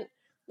instrument?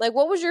 Like,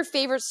 what was your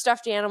favorite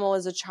stuffed animal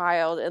as a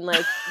child? And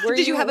like,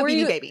 did you have a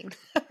Beanie Baby?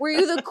 Were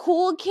you the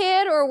cool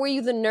kid or were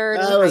you the nerd?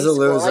 I was a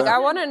loser. Like, I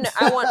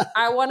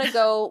want to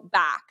go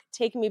back.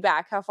 Take me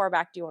back. How far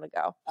back do you want to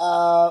go?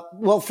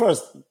 Well,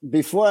 first,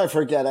 before I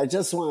forget, I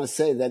just want to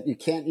say that you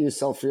can't use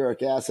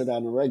sulfuric acid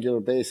on a regular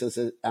basis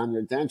on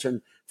your denture.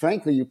 And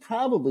frankly, you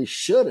probably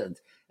shouldn't,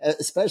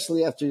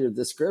 especially after your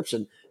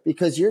description,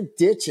 because you're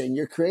ditching,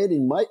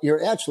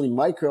 you're actually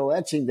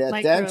micro-etching that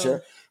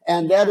denture.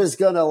 And that is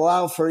going to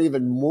allow for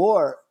even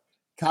more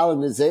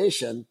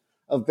colonization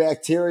of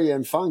bacteria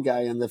and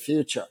fungi in the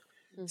future.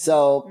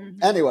 So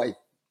anyway,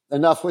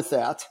 enough with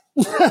that.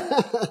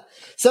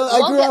 So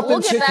I grew up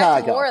in Chicago. We'll get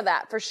back to more of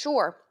that for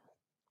sure.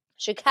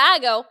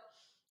 Chicago.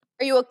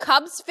 Are you a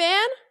Cubs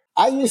fan?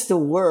 I used to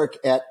work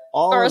at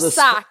all or of the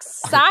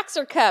Sox. Sox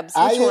or Cubs?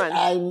 Which one?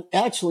 I'm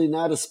actually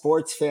not a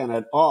sports fan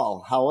at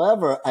all.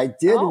 However, I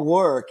did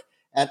work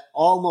at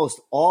almost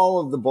all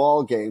of the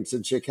ball games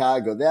in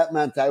Chicago. That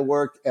meant I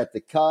worked at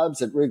the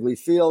Cubs, at Wrigley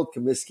Field,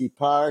 Comiskey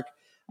Park.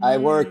 I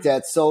worked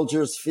at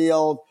Soldiers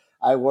Field.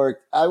 I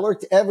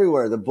worked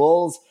everywhere. The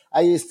Bulls.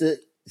 I used to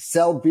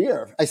sell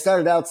beer. I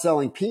started out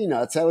selling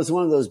peanuts. I was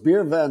one of those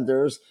beer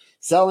vendors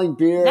selling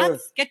beer.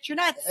 Nuts, get your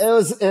nuts. It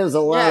was a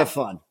lot of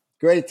fun.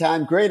 Great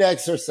time, great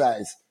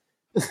exercise.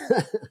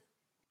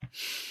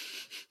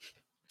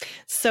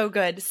 So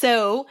good.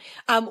 So,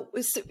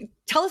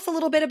 tell us a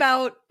little bit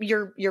about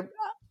your.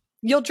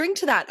 You'll drink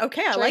to that.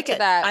 Okay, I like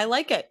it. I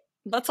like it.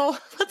 Let's all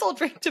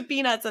drink to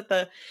peanuts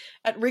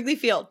at Wrigley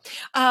Field.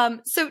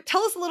 So,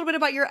 tell us a little bit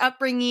about your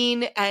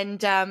upbringing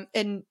and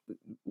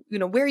you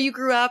know where you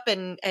grew up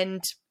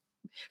and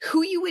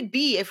who you would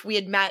be if we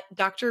had met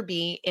Dr.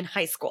 B in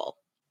high school.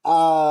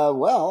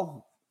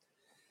 Well,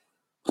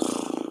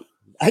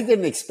 I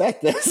didn't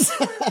expect this.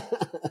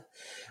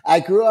 I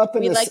grew up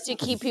in. We like to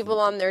keep people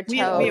on their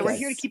toes. We're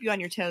here to keep you on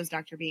your toes,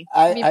 Dr. B.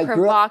 Be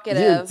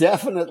provocative. You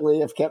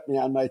definitely have kept me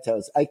on my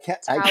toes. I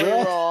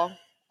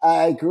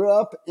grew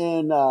up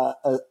in.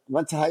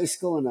 Went to high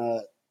school in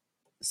a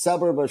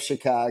suburb of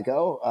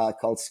Chicago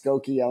called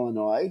Skokie,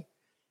 Illinois,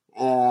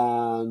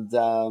 and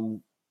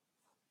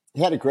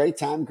had a great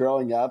time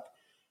growing up.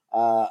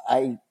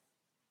 I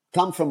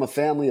come from a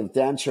family of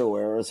denture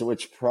wearers,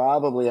 which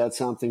probably had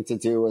something to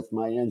do with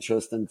my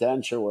interest in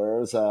denture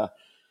wearers.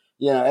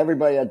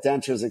 Everybody had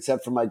dentures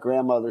except for my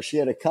grandmother. She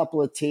had a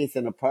couple of teeth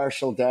and a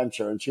partial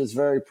denture, and she was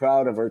very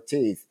proud of her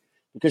teeth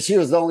because she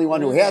was the only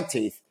one who had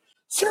teeth.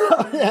 So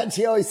and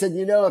she always said,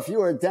 if you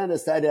were a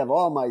dentist, I'd have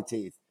all my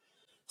teeth.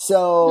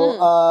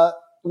 So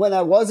when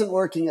I wasn't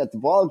working at the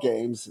ball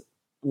games,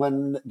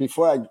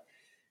 before I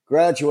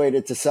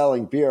graduated to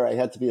selling beer, I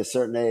had to be a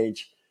certain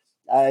age.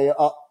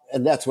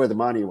 And that's where the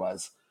money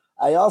was.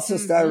 I also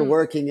started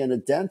working in a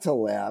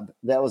dental lab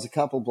that was a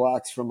couple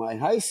blocks from my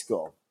high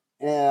school.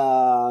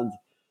 And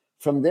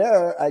from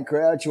there, I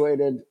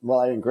graduated.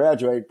 Well, I didn't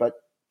graduate, but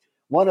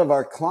one of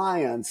our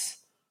clients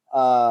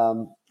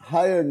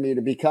hired me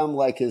to become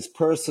like his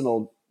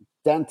personal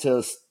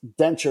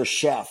denture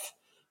chef,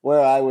 where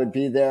I would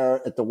be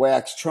there at the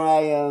wax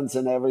try-ins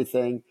and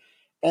everything.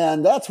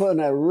 And that's when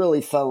I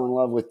really fell in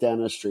love with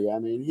dentistry. I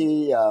mean,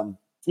 he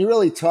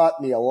really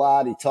taught me a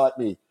lot. He taught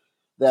me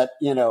that,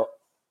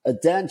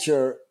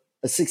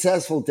 a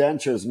successful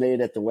denture is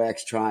made at the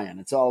wax try-in.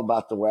 It's all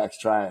about the wax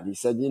try-in. He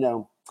said,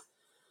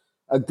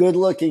 a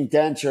good-looking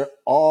denture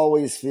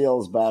always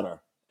feels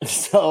better.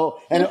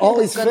 And it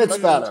always fits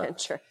better.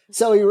 Denture.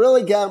 So he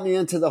really got me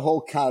into the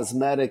whole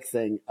cosmetic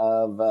thing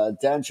of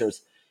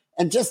dentures.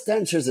 And just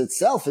dentures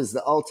itself is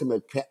the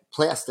ultimate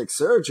plastic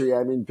surgery.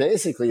 I mean,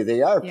 basically,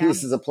 they are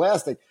pieces of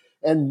plastic.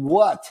 And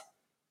what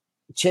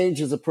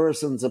changes a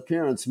person's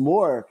appearance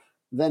more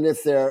than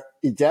if they're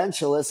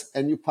edentulous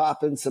and you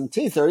pop in some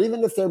teeth, or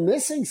even if they're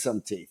missing some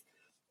teeth?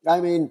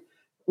 I mean,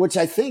 which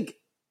I think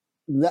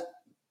that,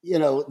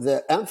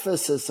 the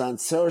emphasis on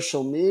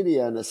social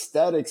media and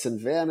aesthetics and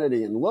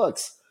vanity and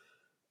looks,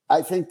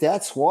 I think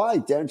that's why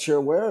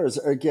denture wearers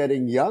are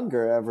getting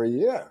younger every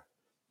year,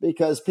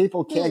 because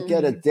people can't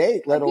get a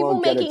date, let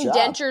alone get a job. People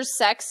making dentures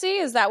sexy?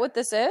 Is that what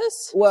this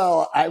is?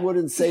 Well, I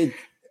wouldn't say.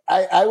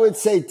 I would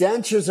say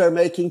dentures are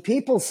making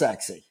people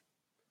sexy,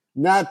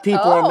 not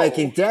people are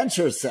making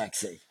dentures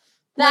sexy.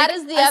 That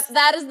is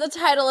the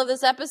title of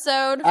this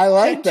episode. I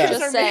like that.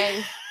 Just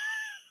saying.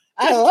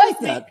 I like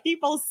that.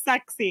 People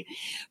sexy.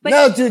 But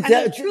no, dude,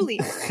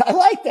 truly, I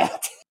like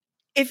that.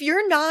 If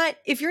you're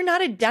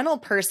not a dental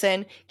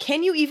person,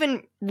 can you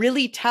even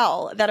really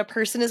tell that a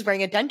person is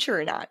wearing a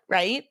denture or not?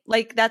 Right?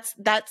 Like that's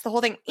the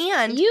whole thing.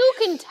 And you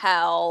can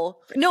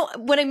tell. No,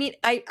 what I mean,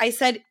 I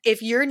said,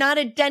 if you're not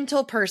a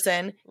dental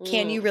person,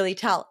 can you really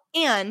tell?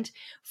 And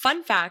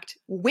fun fact,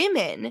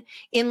 women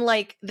in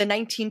like the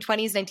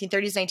 1920s,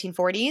 1930s,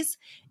 1940s,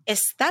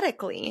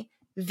 aesthetically,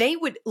 they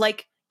would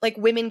like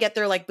women get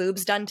their like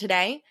boobs done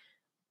today.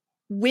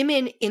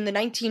 Women in the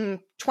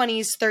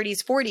 1920s,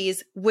 30s, 40s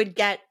would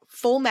get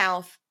full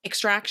mouth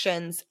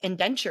extractions and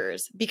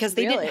dentures because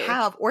they didn't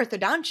have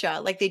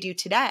orthodontia like they do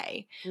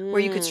today, where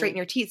you could straighten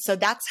your teeth. So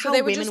that's how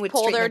they would women just would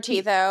pull straighten their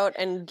teeth out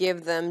and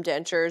give them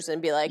dentures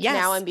and be like,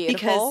 now I'm beautiful.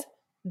 Because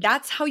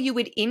that's how you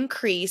would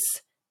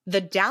increase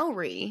the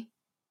dowry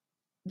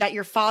that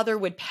your father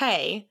would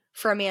pay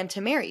for a man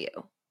to marry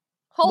you.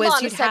 Hold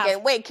on a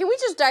second. Wait, can we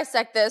just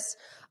dissect this?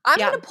 I'm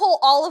going to pull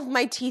all of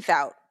my teeth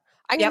out.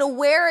 I'm going to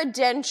wear a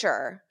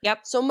denture.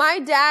 Yep. So my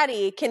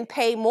daddy can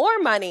pay more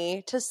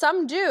money to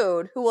some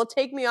dude who will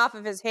take me off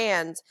of his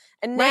hands.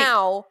 And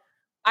now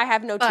I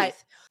have no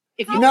teeth.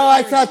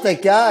 I thought the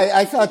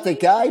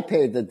guy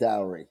paid the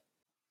dowry.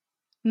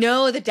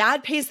 No, the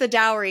dad pays the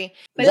dowry.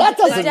 But that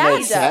doesn't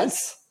make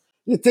sense.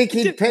 You think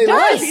he'd pay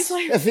less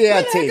if he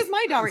had teeth? What the heck is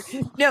my dowry?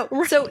 No.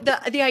 So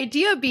the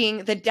idea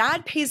being the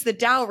dad pays the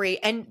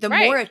dowry, and the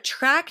more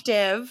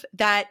attractive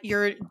that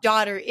your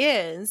daughter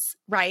is,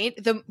 right,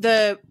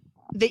 the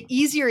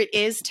easier it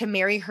is to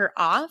marry her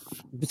off.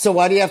 So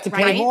why do you have to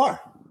pay more?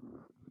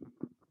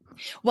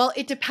 Well,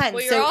 it depends.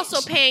 Well, you're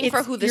also paying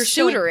for who the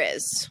suitor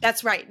is.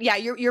 That's right. Yeah,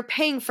 you're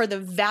paying for the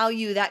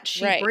value that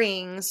she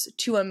brings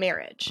to a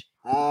marriage.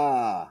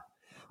 Ah.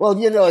 Well,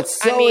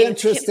 it's so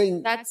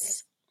interesting.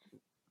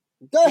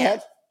 Go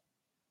ahead.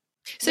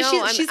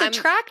 So she's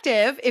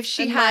attractive if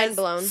she has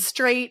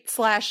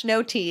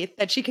straight/no teeth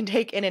that she can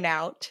take in and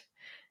out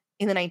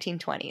in the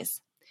 1920s.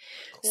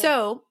 Cool.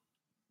 So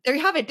there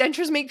you have it.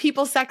 Dentures make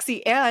people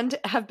sexy and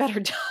have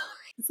better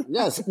dowries.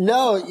 Yes.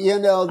 No,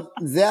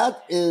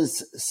 that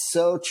is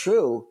so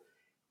true.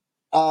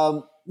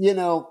 I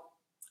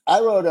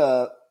wrote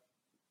a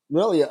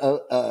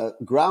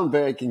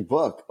groundbreaking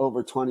book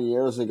over 20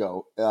 years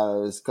ago. It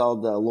was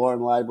called the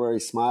Lauren Library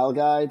Smile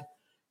Guide.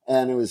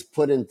 And it was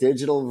put in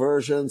digital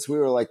versions. We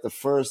were like the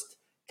first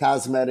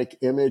cosmetic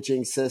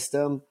imaging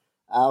system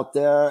out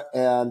there.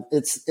 And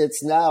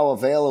it's now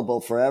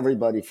available for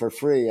everybody for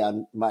free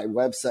on my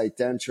website,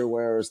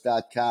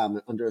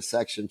 denturewearers.com, under a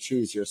section,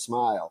 Choose Your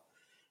Smile.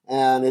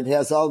 And it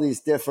has all these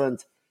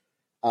different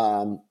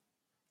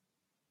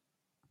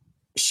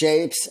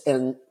shapes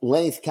and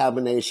length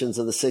combinations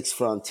of the 6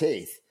 front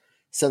teeth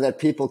so that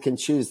people can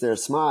choose their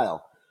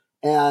smile.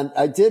 And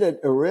I did it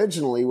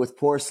originally with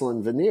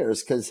porcelain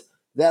veneers because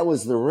that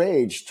was the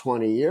rage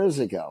 20 years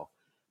ago.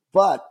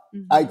 But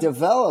I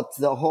developed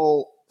the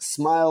whole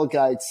Smile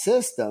Guide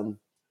system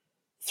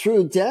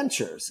through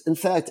dentures. In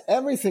fact,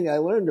 everything I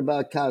learned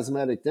about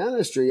cosmetic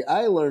dentistry,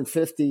 I learned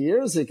 50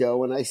 years ago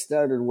when I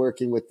started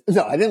working with,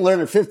 no, I didn't learn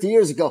it 50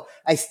 years ago.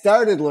 I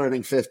started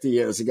learning 50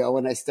 years ago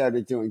when I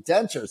started doing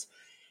dentures.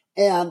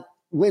 And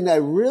when I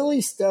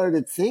really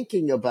started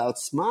thinking about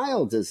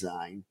smile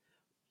design,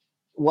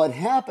 what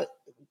happened,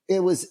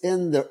 it was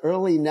in the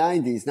early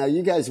 90s. Now,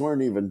 you guys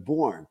weren't even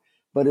born,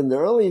 but in the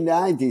early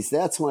 90s,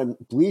 that's when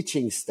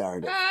bleaching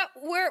started.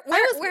 We're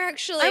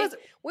actually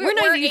we're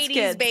 90s 80s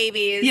kids.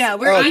 babies. Yeah,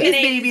 we're Okay. 80s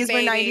babies.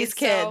 We're 90s so-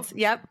 kids.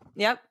 Yep.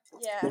 Yeah.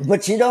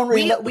 But you don't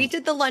remember. We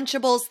did the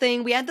Lunchables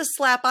thing. We had the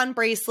slap-on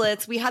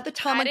bracelets. We had the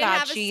I didn't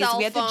have a Tamagotchis. cell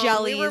We had the phone.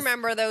 jellies. We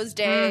remember those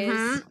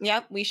days.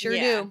 Yep, we sure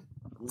Yeah. do.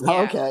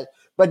 Yeah. Okay.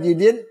 But you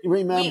didn't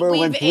remember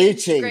when We've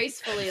bleaching. aged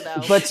gracefully,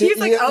 though. But you, He's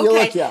like, you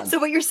look okay. young. So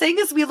what you're saying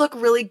is we look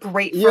really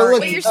great You for our look-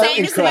 what you're age.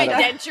 saying is my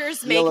incredible.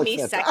 dentures You make look me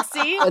fantastic.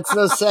 sexy. It's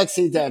those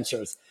sexy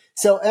dentures.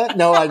 So,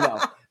 no, I know.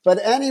 But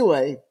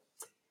anyway,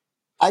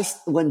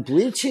 when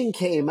bleaching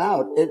came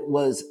out,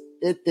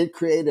 it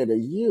created a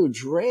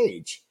huge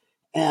rage.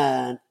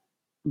 And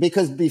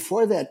because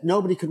before that,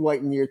 nobody could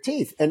whiten your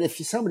teeth. And if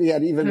somebody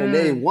had even an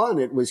A1,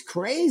 it was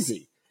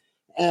crazy.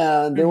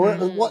 And they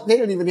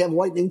didn't even have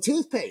whitening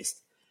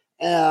toothpaste.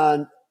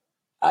 And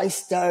I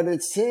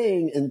started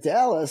seeing in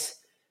Dallas,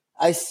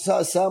 I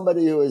saw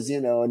somebody who was, a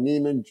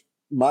Neiman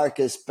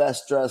Marcus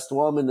Best Dressed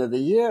Woman of the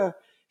Year.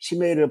 She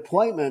made an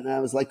appointment, and I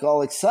was like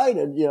all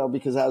excited,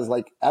 because I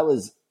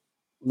was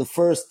the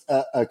first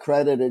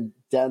accredited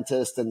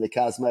dentist in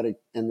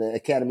the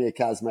Academy of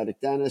Cosmetic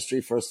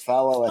Dentistry, first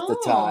fellow at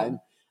the time.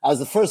 I was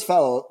the first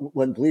fellow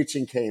when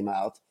bleaching came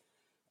out.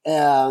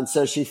 And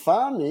so she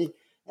found me,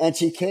 and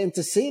she came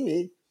to see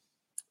me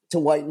to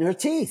whiten her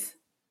teeth.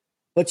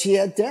 But she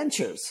had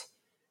dentures.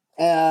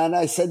 And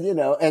I said,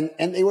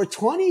 and they were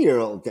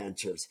 20-year-old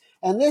dentures.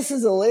 And this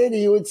is a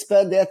lady who would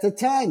spend at the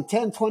time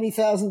 $10,000,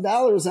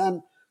 $20,000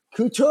 on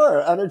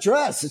couture, on a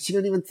dress that she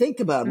didn't even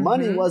think about.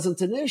 Money wasn't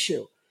an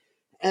issue.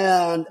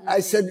 And I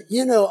said,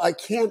 I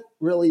can't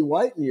really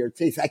whiten your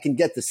teeth. I can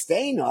get the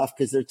stain off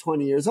because they're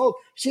 20 years old.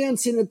 She hadn't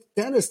seen a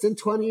dentist in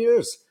 20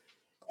 years.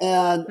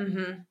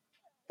 And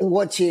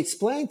what she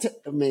explained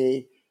to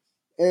me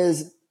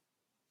is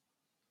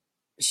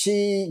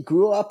she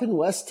grew up in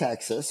West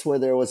Texas where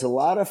there was a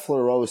lot of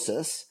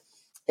fluorosis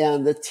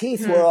and the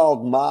teeth were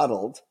all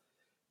mottled,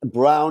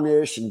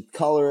 brownish and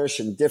colorish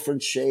and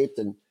different shaped.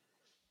 And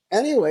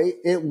anyway,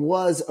 it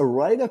was a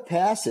rite of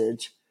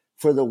passage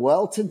for the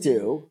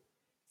well-to-do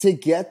to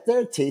get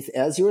their teeth,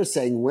 as you were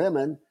saying,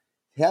 women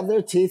have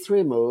their teeth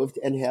removed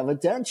and have a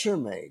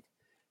denture made.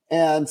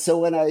 And so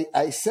when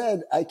I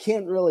said, I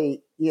can't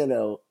really,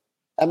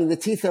 the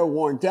teeth are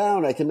worn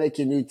down, I can make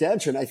you a new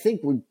denture. And I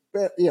think we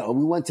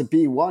went to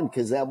B1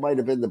 because that might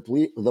have been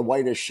the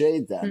whitest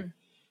shade then.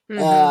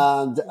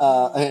 And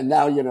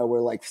now, we're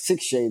like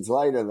 6 shades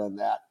lighter than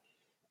that.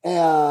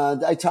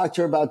 And I talked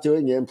to her about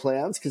doing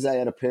implants because I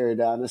had a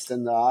periodontist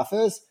in the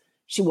office.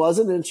 She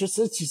wasn't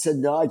interested. She said,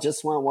 no, I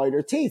just want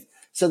whiter teeth.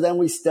 So then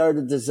we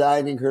started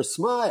designing her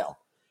smile.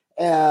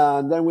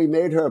 And then we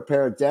made her a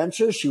pair of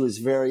dentures. She was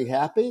very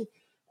happy.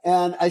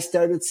 And I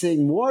started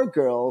seeing more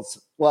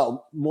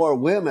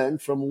women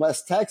from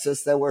West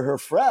Texas that were her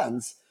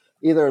friends,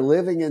 either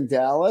living in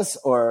Dallas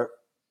or,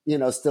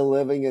 still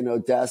living in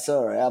Odessa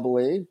or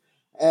Abilene.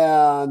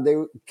 And they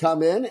would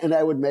come in and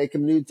I would make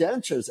them new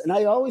dentures. And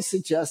I always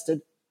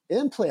suggested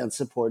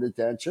implant-supported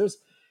dentures.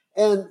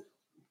 And,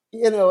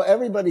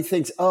 everybody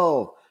thinks,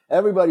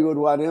 everybody would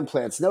want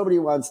implants. Nobody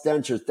wants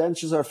dentures.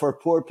 Dentures are for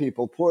poor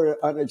people, poor,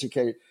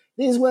 uneducated.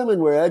 These women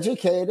were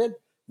educated.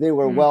 They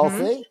were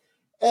wealthy.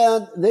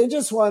 And they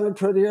just wanted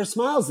prettier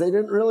smiles. They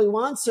didn't really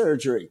want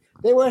surgery.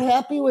 They were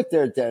happy with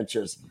their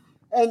dentures.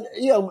 And,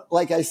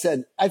 like I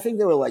said, I think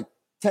there were like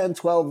 10,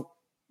 12,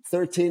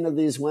 13 of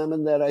these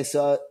women that I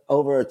saw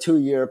over a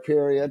 2-year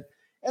period.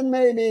 And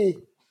maybe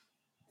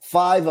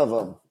 5 of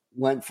them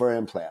went for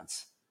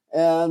implants.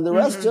 And the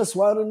rest just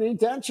wanted new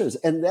dentures.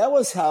 And that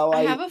was how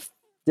I have a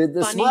did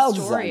the funny smile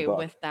story design book.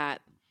 with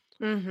that.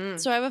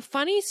 So I have a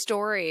funny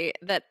story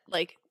that,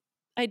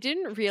 I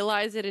didn't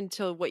realize it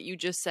until what you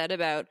just said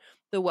about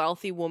the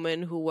wealthy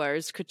woman who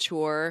wears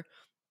couture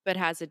but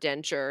has a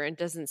denture and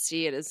doesn't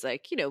see it as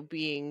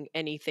being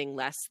anything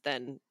less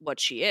than what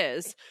she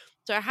is.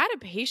 So I had a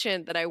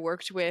patient that I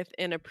worked with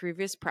in a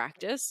previous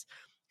practice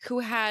who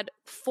had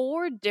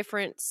 4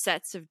 different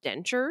sets of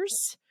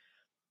dentures,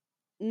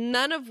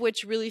 none of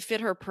which really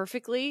fit her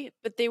perfectly,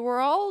 but they were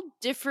all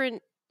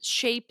different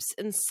shapes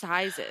and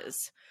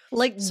sizes.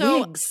 Like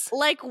wigs.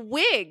 Like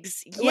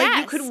wigs. Yes. Like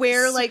you could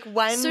wear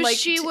one so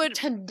she would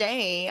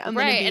today. I'm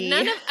right. gonna be... And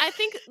none of I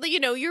think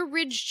your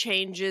ridge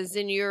changes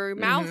and your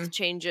mouth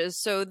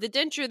changes. So the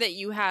denture that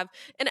you have,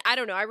 and I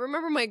don't know, I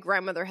remember my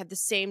grandmother had the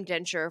same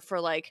denture for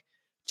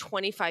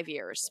 25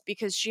 years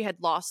because she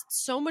had lost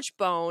so much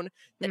bone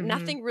that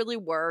nothing really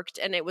worked.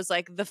 And it was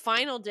the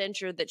final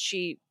denture that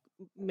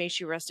may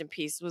she rest in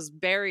peace, was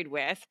buried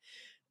with.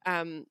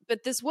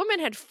 But this woman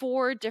had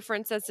 4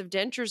 different sets of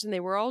dentures and they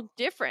were all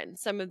different.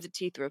 Some of the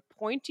teeth were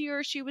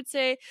pointier, she would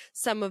say.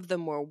 Some of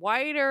them were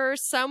whiter.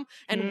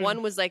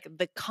 One was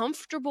the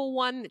comfortable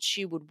one that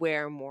she would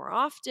wear more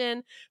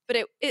often. But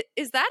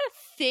is that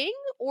a thing,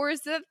 or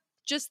is that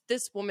just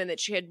this woman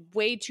that she had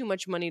way too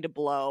much money to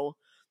blow,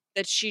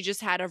 that she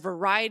just had a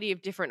variety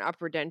of different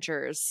upper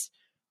dentures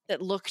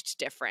that looked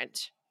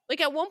different?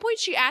 At one point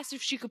she asked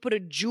if she could put a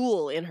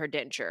jewel in her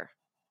denture.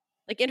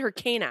 like in her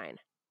canine.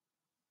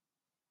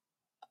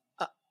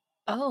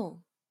 Oh.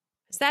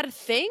 Is that a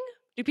thing?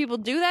 Do people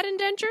do that in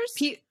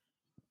dentures?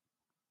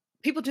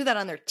 People do that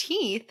on their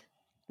teeth.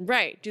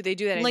 Right. Do they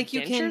do that in Like,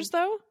 you dentures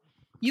can- though?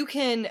 You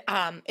can,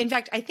 in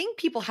fact, I think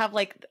people have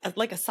like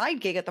a side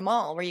gig at the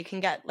mall where you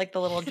can get like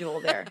the little jewel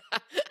there.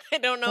 I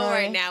don't know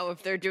right now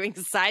if they're doing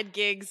side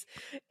gigs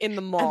in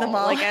the mall. At the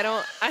mall? Like I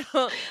don't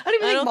even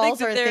think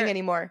malls are a thing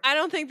anymore. I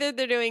don't think that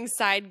they're doing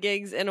side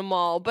gigs in a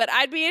mall. But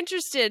I'd be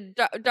interested,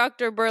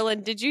 Dr.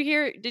 Berlin. Did you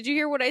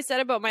hear what I said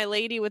about my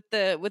lady with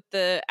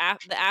the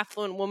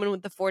affluent woman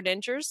with the 4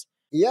 dentures?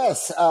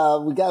 Yes, we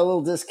got a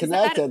little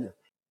disconnected.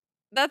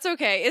 That's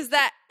okay. Is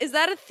that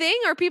a thing?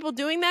 Are people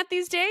doing that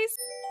these days?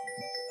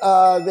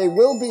 They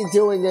will be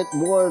doing it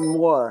more and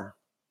more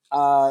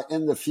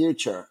in the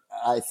future,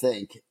 I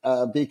think,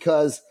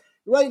 because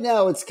right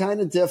now it's kind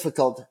of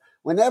difficult.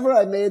 Whenever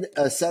I made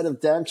a set of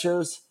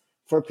dentures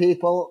for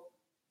people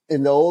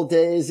in the old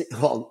days,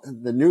 well,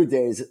 the new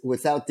days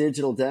without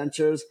digital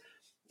dentures,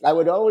 I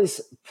would always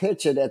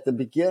pitch it at the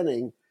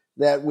beginning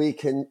that we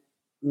can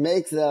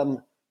make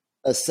them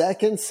a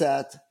second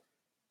set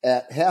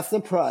at half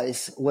the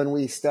price when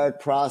we start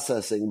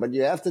processing. But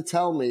you have to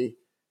tell me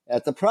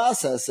at the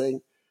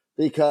processing,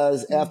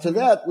 because after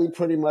that, we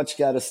pretty much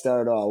got to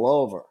start all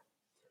over.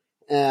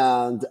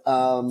 And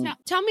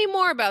tell me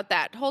more about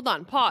that. Hold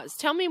on, pause.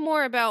 Tell me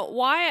more about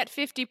why at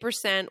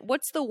 50%,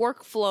 what's the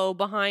workflow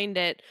behind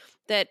it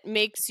that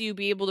makes you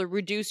be able to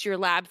reduce your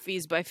lab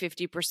fees by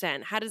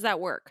 50%? How does that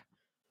work?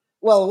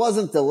 Well, it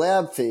wasn't the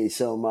lab fee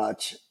so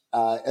much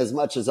as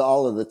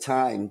all of the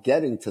time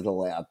getting to the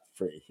lab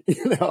fee,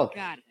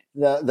 Got it.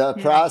 the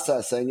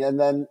processing. And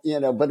then,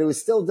 but it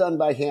was still done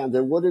by hand.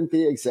 It wouldn't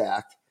be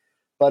exact,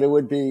 but it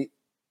would be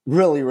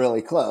really,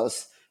 really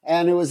close.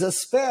 And it was a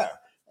spare.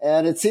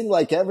 And it seemed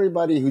like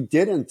everybody who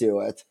didn't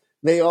do it,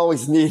 they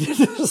always needed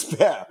a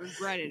spare.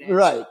 Regretted it.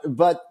 Right.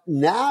 But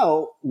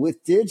now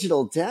with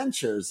digital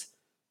dentures,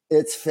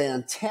 it's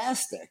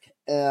fantastic.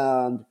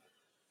 And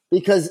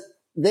because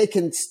they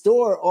can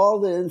store all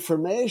the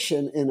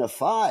information in a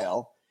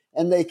file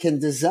and they can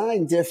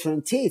design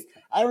different teeth.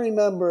 I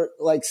remember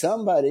like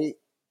somebody,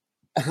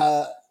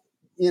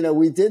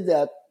 we did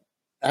that.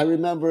 I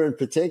remember in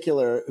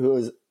particular who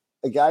was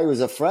a guy who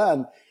was a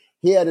friend.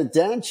 He had a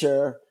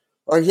denture,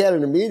 or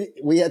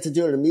we had to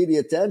do an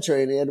immediate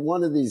denture, and he had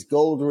one of these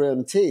gold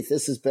rimmed teeth.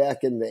 This is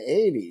back in the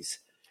 80s.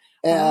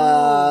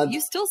 And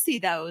you still see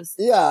those.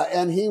 Yeah.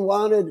 And he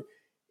wanted,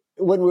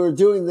 when we were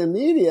doing the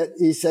immediate,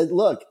 he said,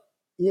 look,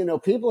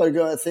 people are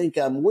going to think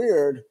I'm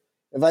weird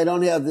if I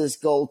don't have this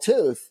gold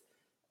tooth.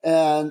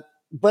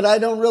 But I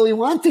don't really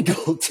want the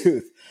gold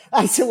tooth.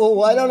 I said, well,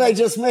 why don't I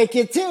just make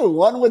it 2?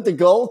 One with the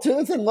gold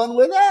tooth and one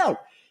without.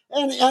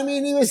 And I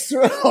mean, he was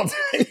thrilled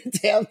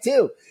to have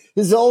 2.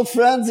 His old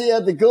friends, he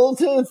had the gold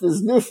tooth.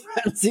 His new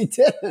friends, he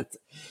didn't.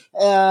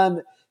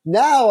 And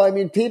now, I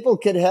mean, people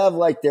could have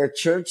like their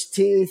church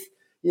teeth,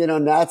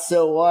 not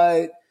so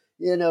white,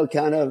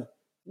 kind of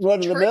run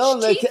of the mill.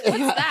 What's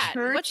that?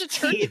 Church What's a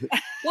church? teeth.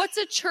 What's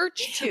a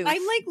church tooth?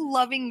 I'm like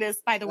loving this,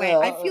 by the way.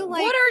 I feel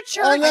like what are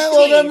church and then, teeth?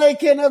 well, then they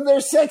can have their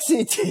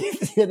sexy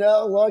teeth,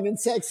 long and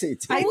sexy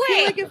teeth. I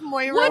feel like if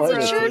Moira what's a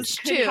Rose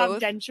church could have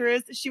tooth?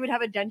 dentures, she would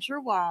have a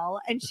denture wall,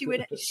 and she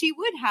would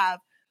have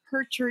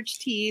her church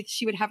teeth.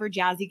 She would have her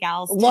jazzy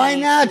gals. Why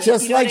teeth. not?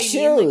 Just know like what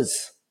I mean?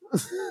 shoes.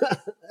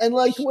 And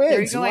like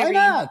wigs. go, Why Irene.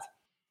 not?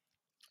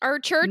 Are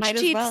church Might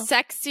as teeth well.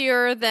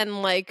 sexier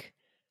than like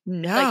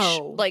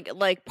No.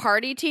 like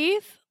party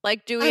teeth?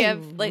 Like do we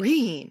have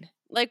Irene.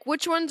 like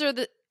which ones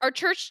are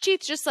church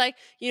teeth just like,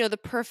 the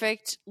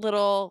perfect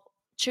little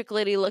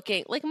chiclety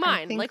looking like I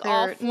mine, think like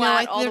all they're-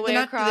 flat no, all the they're way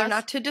not, across? They're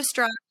not to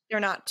distract. They're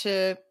not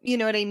to, you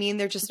know what I mean?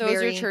 They're just Those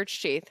very are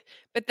church teeth.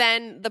 But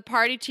then the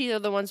party teeth are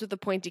the ones with the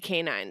pointy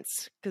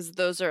canines because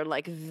those are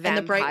like vampire and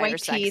the bright white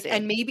sexy. teeth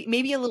and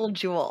maybe a little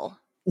jewel.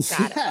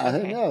 Got it. Yeah,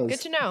 Okay. who knows?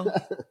 Good to know.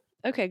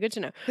 Okay, good to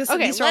know. These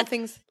Okay, are all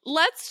things.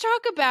 let's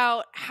talk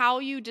about how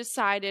you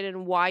decided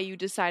and why you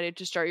decided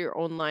to start your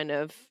own line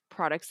of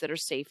products that are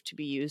safe to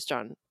be used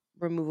on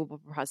removable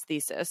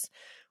prosthesis.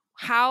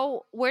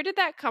 Where did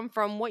that come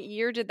from? What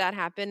year did that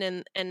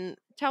happen? And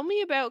tell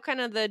me about kind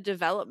of the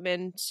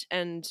development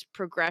and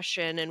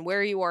progression and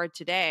where you are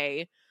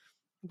today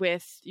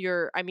with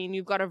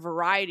you've got a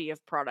variety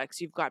of products.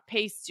 You've got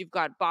pastes, you've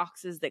got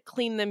boxes that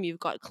clean them, you've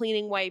got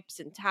cleaning wipes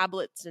and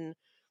tablets and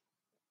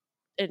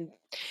by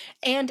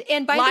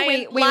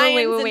lions the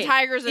way, wait. and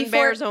tigers and Before-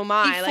 bears, oh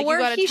my. Like you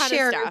got a ton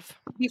of stuff.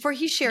 Before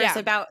he shares Yeah.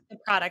 about the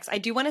products, I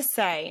do want to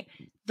say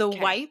the Okay.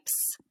 wipes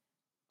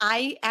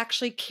I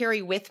actually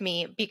carry with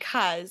me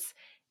because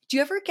do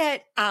you ever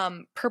get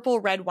purple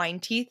red wine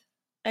teeth,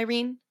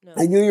 Irene? No.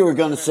 I knew you were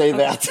going to say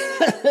that.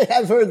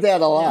 I've heard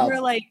that a lot.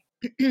 Where like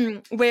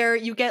where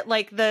you get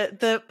like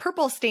the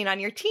purple stain on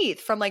your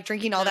teeth from like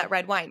drinking all that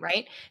red wine,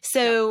 right?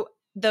 So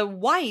the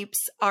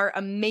wipes are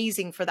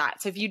amazing for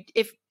that. So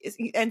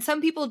and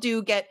some people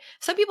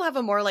have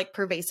a more like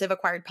pervasive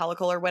acquired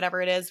pellicle or whatever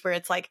it is, where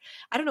it's like,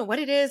 I don't know what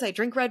it is. I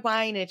drink red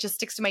wine and it just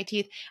sticks to my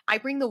teeth. I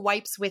bring the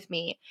wipes with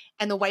me,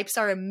 and the wipes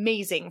are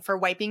amazing for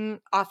wiping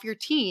off your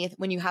teeth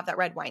when you have that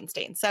red wine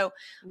stain. So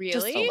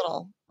just Really?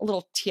 a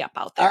little tip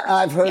out there.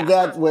 I've heard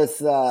that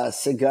with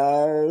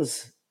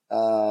cigars,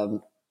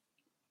 Cuban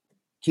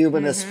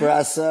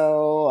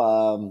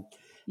espresso.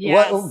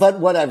 Yes. But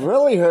what I've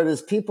really heard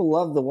is people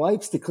love the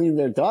wipes to clean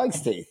their dog's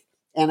teeth.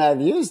 And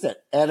I've used it,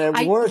 and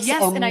it works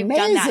amazing. And I've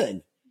done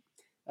that.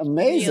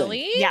 Amazing.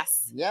 Really?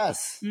 Yes.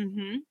 Yes.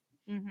 Mm-hmm.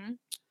 Mm-hmm.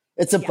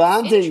 It's a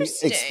bonding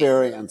Interesting.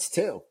 experience,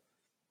 too.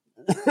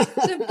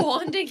 It's a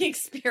bonding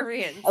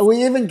experience.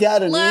 We even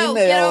got an Lou, email.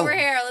 get over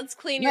here. Let's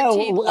clean your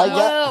teeth, Lou.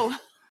 I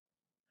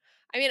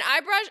mean,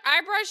 I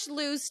brush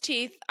Lou's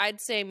teeth,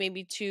 I'd say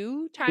maybe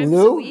 2 times a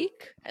Lou?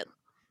 week.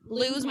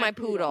 Lou's my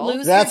poodle.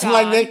 Lou's That's your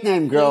my dog.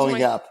 nickname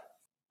growing up.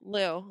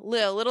 Little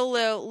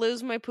Lou.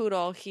 Lou's my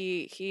poodle.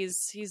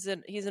 He's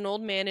an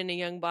old man in a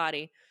young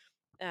body,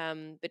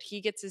 but he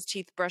gets his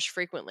teeth brushed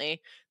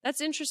frequently. That's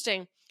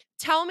interesting.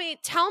 Tell me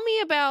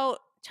about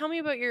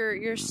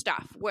your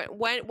stuff.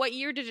 What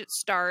year did it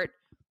start,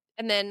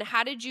 and then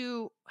how did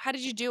you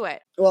do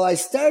it? Well, I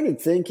started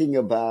thinking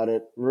about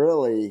it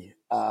really,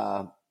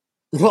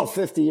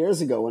 50 years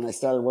ago when I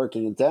started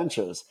working in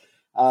dentures.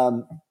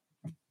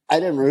 I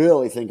didn't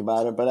really think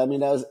about it, but I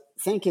mean, I was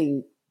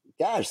thinking,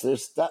 gosh,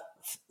 there's stuff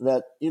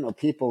that,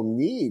 people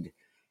need.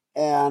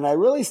 And I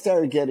really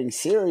started getting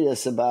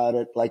serious about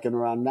it like in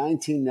around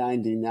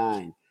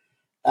 1999.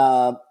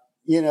 I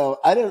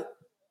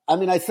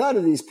thought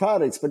of these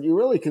products, but you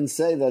really can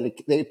say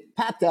that they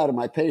popped out of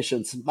my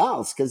patients'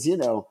 mouths because,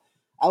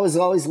 I was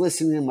always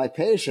listening to my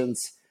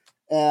patients,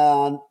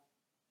 and,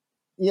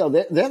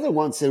 they're the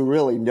ones who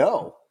really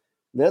know.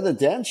 They're the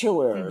denture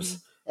wearers.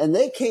 Mm-hmm. And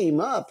they came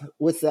up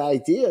with the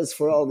ideas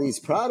for all these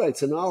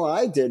products, and all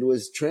I did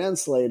was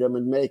translate them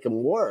and make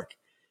them work.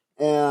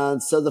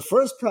 And so the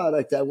first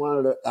product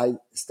I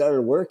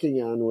started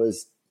working on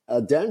was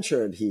a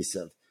denture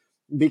adhesive,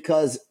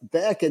 because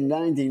back in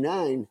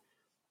 99,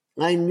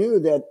 I knew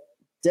that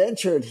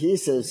denture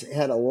adhesives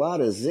had a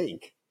lot of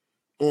zinc.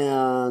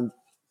 And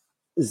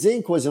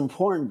zinc was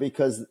important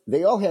because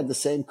they all had the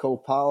same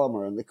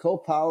copolymer, and the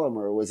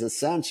copolymer was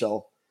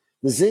essential.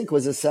 The zinc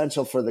was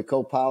essential for the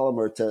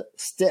copolymer to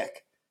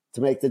stick,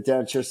 to make the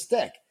denture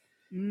stick.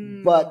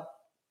 But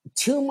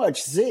too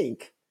much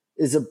zinc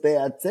is a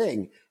bad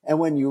thing. And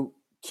when you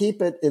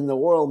keep it in the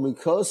oral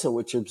mucosa,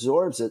 which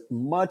absorbs it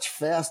much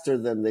faster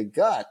than the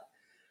gut,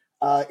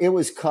 it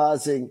was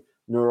causing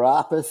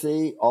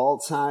neuropathy,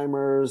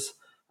 Alzheimer's,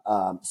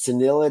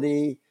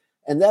 senility.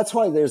 And that's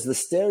why there's the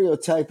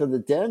stereotype of the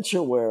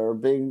denture wearer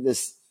being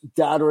this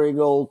doddering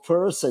old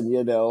person,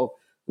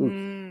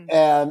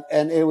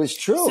 And it was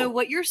true. So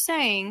what you're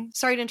saying,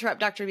 sorry to interrupt,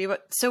 Dr. V,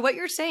 but so what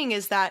you're saying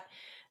is that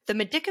the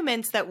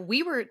medicaments that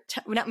we were,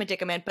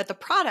 but the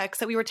products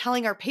that we were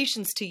telling our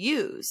patients to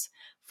use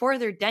for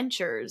their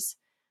dentures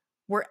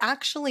were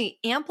actually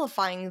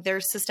amplifying their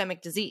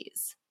systemic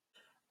disease.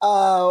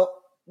 Yeah,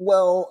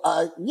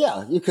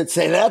 you could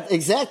say that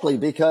exactly,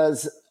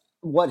 because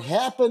what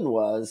happened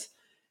was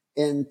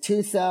in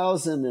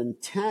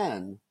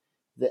 2010,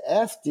 the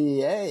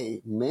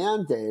FDA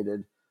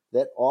mandated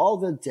that all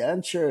the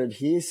denture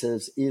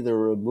adhesives either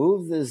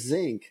remove the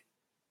zinc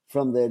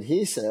from the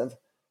adhesive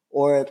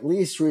or at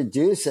least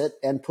reduce it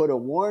and put a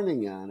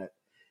warning on it.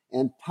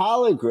 And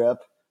Polygrip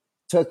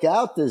took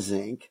out the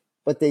zinc,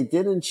 but they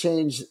didn't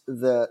change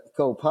the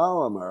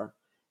copolymer.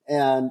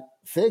 And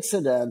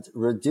Fixodent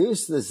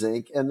reduced the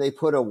zinc, and they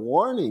put a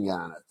warning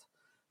on it.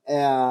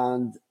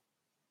 And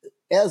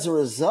as a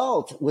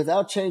result,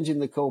 without changing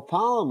the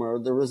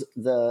copolymer,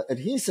 the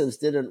adhesives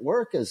didn't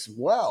work as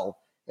well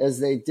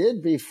as they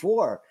did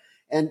before.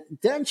 And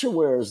denture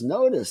wearers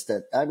noticed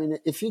it. I mean,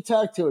 if you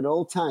talk to an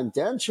old-time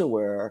denture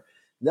wearer,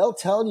 they'll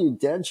tell you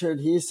denture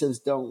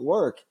adhesives don't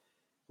work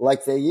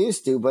like they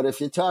used to. But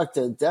if you talk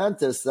to a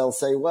dentist, they'll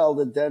say, well,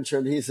 the denture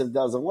adhesive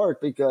doesn't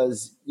work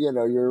because,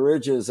 your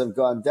ridges have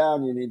gone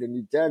down. You need a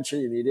new denture,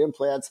 you need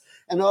implants.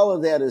 And all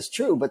of that is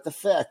true. But the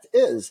fact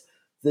is,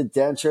 the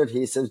denture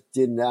adhesives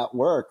did not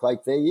work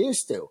like they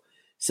used to.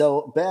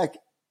 So back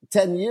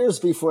 10 years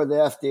before the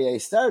FDA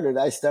started,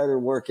 I started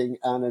working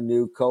on a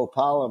new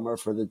copolymer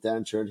for the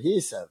denture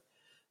adhesive.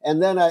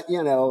 And then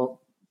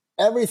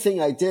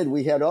everything I did,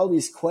 we had all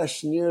these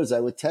questionnaires. I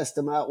would test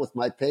them out with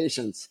my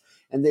patients,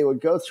 and they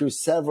would go through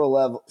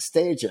several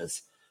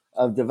stages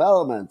of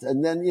development.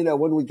 And then,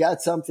 when we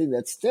got something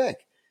that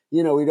stick,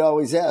 we'd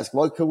always ask,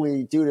 what can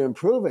we do to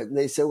improve it? And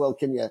they said, well,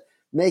 can you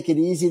make it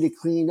easy to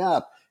clean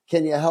up?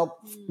 Can you help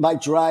my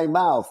dry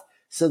mouth?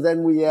 So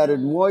then we added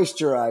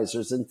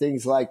moisturizers and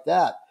things like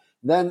that.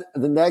 Then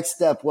the next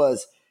step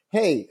was,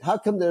 hey, how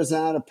come there's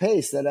not a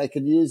paste that I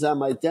could use on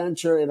my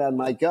denture and on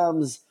my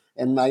gums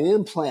and my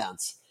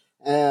implants?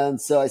 And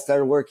so I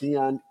started working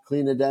on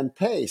Cleanodent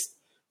paste.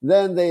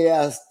 Then they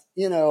asked,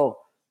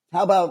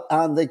 how about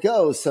on the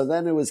go? So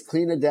then it was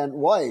Cleanadent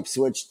wipes,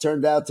 which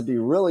turned out to be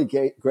really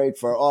great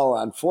for all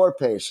on 4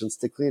 patients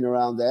to clean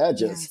around the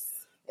edges. Yes.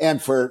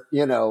 And for,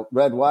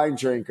 red wine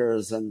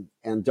drinkers and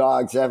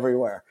dogs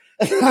everywhere.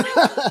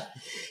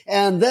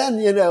 And then,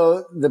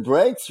 the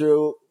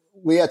breakthrough,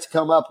 we had to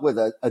come up with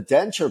a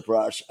denture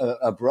brush,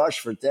 a brush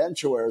for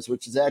dentures,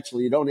 which is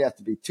actually, you don't have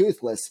to be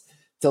toothless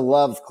to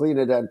love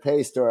Cleanadent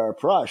paste or our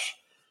brush.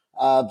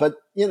 But,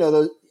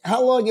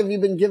 how long have you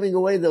been giving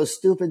away those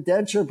stupid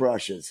denture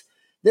brushes?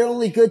 They're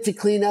only good to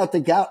clean out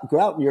the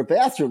grout in your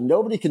bathroom.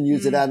 Nobody can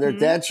use it on their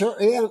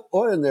denture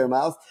or in their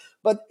mouth.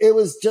 But it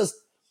was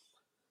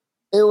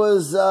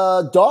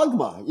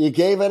dogma. You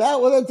gave it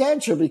out with a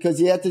denture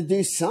because you had to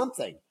do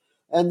something.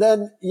 And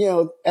then,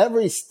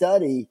 every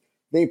study,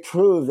 they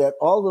prove that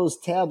all those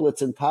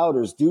tablets and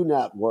powders do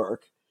not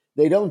work.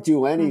 They don't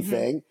do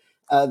anything.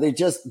 They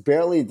just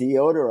barely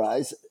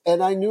deodorize.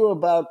 And I knew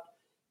about,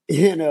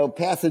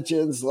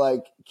 pathogens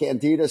like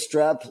Candida,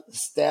 strep,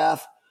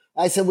 staph.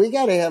 I said, we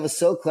got to have a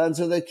soap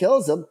cleanser that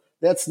kills them.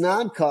 That's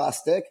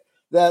non-caustic,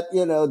 that,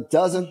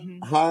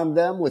 doesn't harm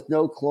them with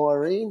no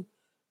chlorine.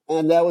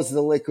 And that was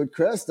the liquid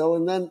crystal.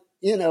 And then,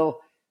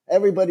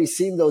 everybody's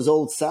seen those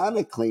old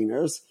Sonic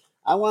cleaners.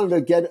 I wanted to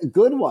get a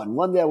good one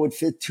that would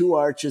fit 2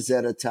 arches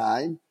at a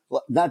time,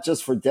 not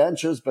just for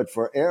dentures, but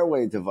for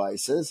airway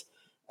devices,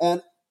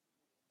 and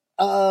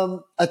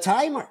a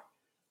timer.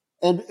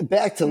 And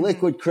back to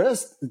liquid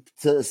crystal,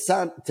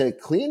 to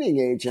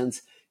cleaning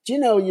agents. Do you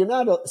know you're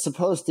not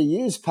supposed to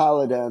use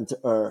Polident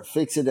or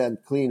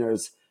Fixodent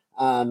cleaners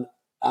on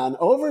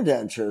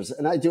overdentures?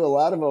 And I do a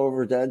lot of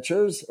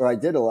overdentures, or I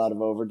did a lot of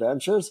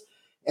overdentures.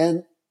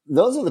 And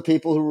those are the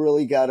people who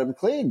really got them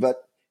clean,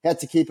 but had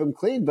to keep them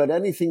clean. But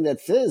anything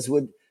that fizz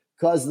would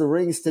cause the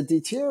rings to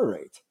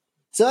deteriorate.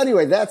 So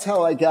anyway, that's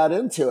how I got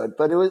into it.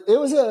 But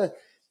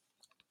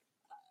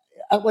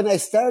when I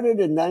started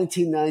in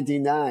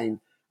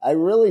 1999, I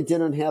really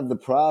didn't have the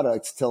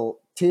products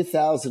till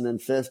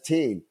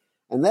 2015.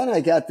 And then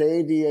I got the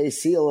ADA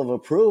seal of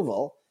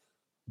approval,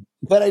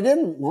 but I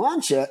didn't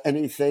launch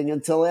anything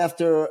until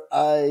after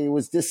I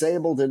was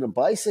disabled in a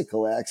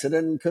bicycle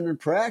accident and couldn't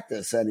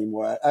practice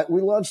anymore.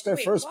 We launched our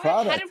first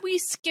product. How did we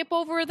skip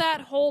over that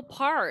whole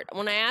part?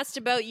 When I asked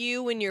about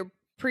you and your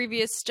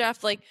previous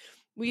stuff, like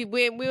we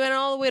went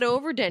all the way to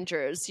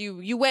overdentures.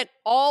 You went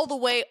all the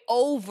way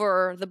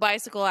over the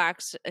bicycle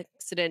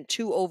accident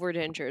to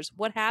overdentures.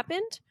 What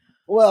happened?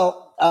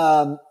 Well,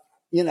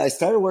 I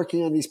started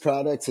working on these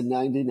products in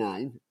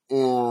 99,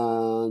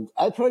 and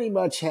I pretty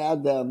much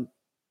had them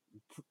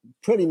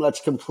pretty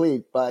much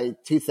complete by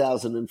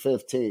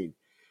 2015.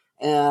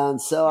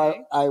 And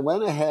so I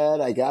went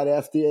ahead, I got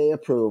FDA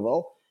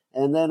approval,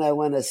 and then I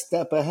went a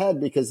step ahead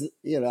because,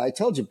 I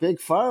told you, Big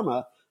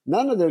Pharma,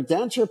 none of their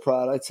denture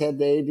products had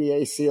the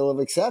ADA seal of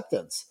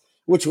acceptance,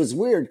 which was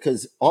weird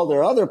because all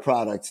their other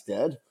products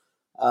did.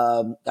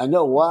 I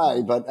know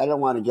why, but I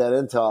don't want to get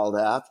into all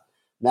that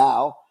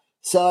now.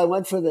 So I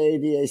went for the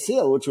ADA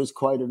seal, which was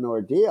quite an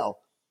ordeal.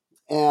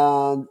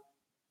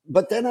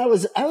 But then I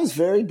was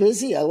very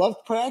busy. I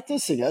loved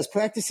practicing. I was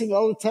practicing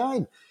all the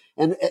time.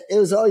 And it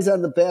was always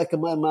on the back of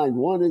my mind.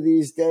 One of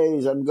these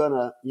days I'm going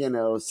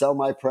to, sell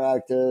my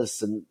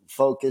practice and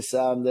focus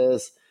on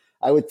this.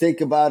 I would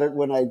think about it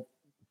when I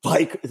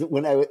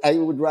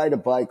would ride a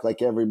bike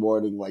like every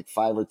morning, like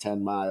 5 or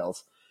 10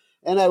 miles.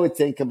 And I would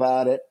think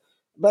about it.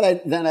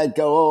 But then I'd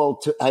go,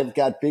 I've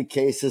got big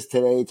cases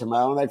today,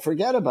 tomorrow, and I'd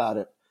forget about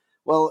it.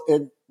 Well,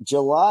 in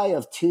July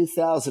of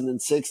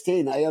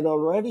 2016, I had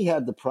already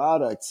had the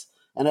products,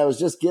 and I was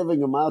just giving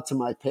them out to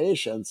my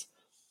patients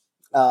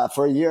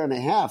for a year and a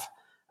half.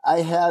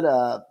 I had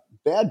a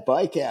bad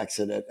bike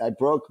accident. I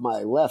broke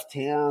my left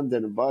hand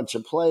in a bunch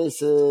of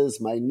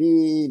places, my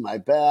knee, my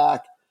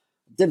back.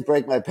 Didn't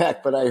break my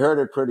back, but I hurt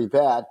it pretty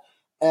bad.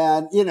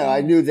 And,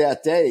 I knew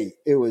that day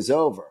it was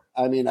over.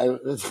 I mean,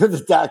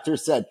 the doctor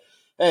said,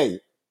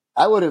 hey,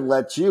 I wouldn't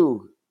let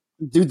you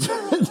do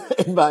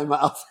that in my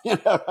mouth,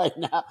 right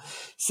now.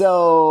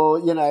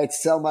 So, I'd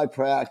sell my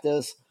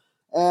practice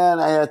and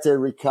I had to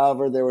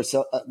recover. There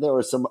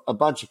were a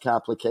bunch of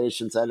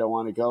complications I don't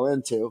want to go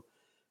into.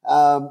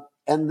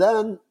 And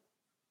then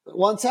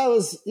once I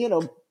was,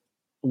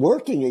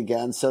 working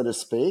again, so to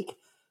speak,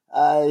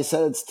 I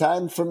said, it's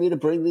time for me to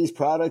bring these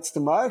products to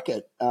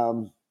market.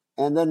 And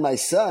then my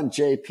son,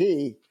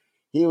 JP,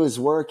 he was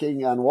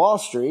working on Wall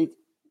Street.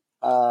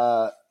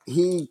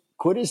 He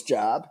quit his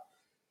job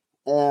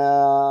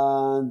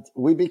and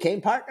we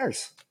became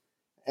partners.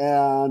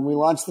 And we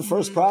launched the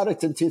first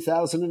product in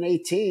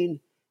 2018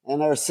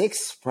 and our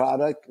 6th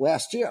product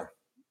last year.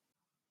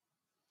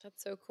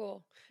 That's so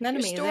cool. Isn't that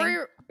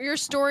amazing? Your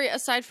story,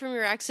 aside from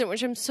your accident,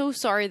 which I'm so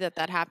sorry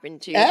that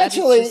happened to you.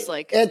 Actually,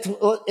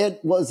 it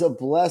was a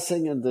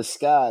blessing in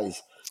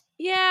disguise.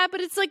 Yeah, but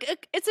it's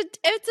like it's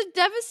a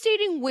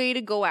devastating way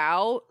to go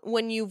out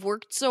when you've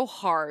worked so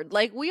hard.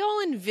 Like, we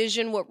all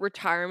envision what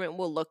retirement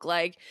will look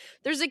like.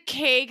 There's a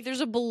cake,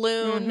 there's a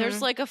balloon,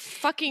 there's like a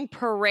fucking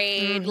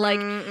parade. Like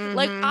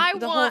I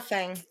The want whole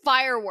thing.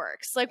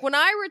 fireworks. Like, when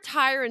I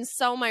retire and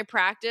sell my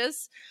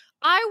practice,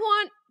 I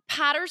want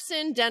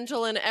Patterson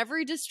Dental and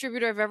every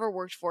distributor I've ever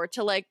worked for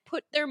to like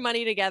put their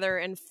money together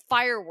and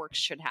fireworks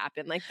should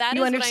happen. Like that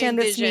You is understand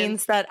what I this envision.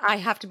 means that I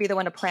have to be the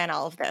one to plan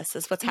all of this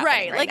is what's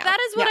happening right Like now. that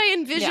is what I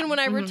envision Yeah. when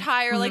I Mhm.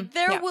 retire. Mhm. Like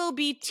there Yeah. will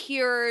be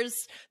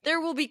tears, there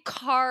will be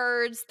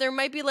cards, there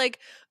might be like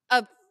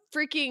a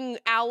freaking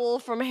owl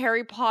from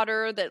Harry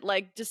Potter that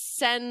like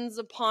descends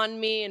upon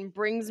me and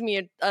brings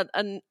me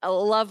a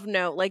love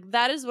note. Like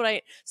that is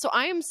what so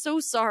I am so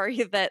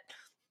sorry that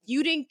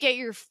you didn't get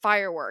your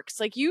fireworks.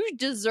 Like you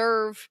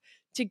deserve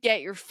to get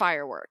your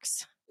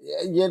fireworks.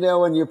 You know,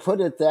 when you put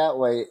it that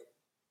way,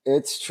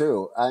 it's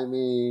true. I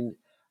mean,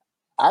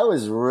 I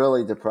was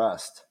really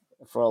depressed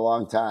for a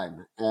long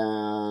time.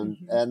 And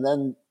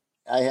then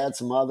I had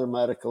some other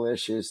medical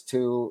issues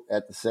too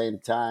at the same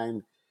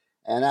time.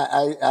 And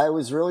I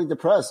was really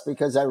depressed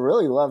because I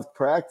really loved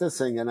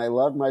practicing and I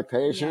loved my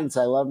patients.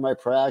 I loved my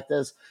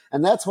practice.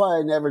 And that's why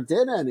I never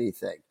did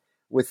anything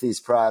with these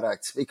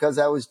products because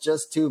I was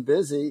just too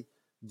busy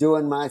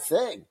doing my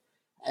thing.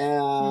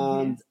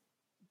 And,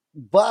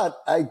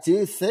 but I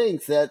do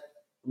think that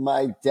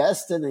my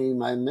destiny,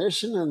 my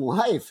mission in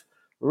life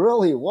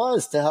really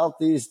was to help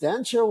these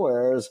denture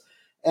wearers.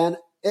 And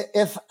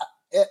if,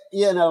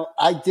 you know,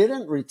 I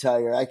didn't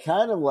retire, I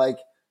kind of like,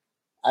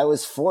 I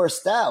was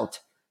forced out.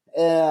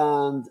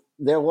 And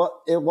there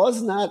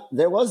was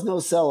no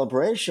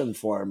celebration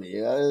for me.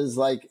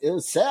 It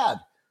was sad.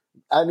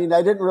 I mean,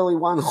 I didn't really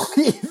want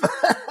to leave,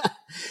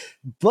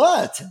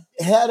 but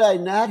had I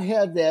not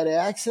had that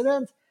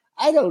accident,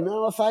 I don't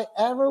know if I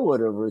ever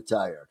would have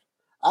retired.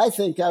 I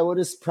think I would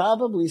have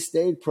probably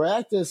stayed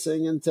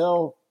practicing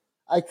until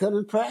I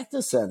couldn't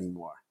practice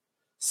anymore.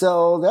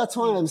 So that's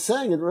why I'm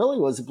saying it really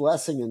was a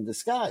blessing in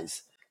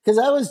disguise because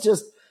I was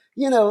just,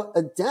 you know,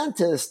 a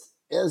dentist,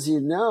 as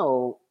you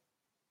know,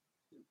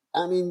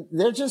 I mean,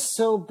 they're just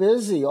so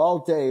busy all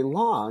day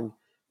long.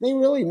 They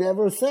really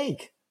never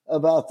think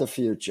about the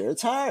future.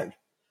 It's hard.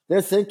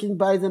 They're thinking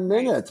by the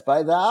minute,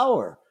 by the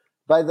hour,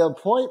 by the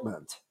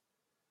appointment.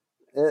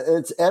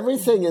 It's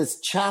everything is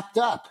chopped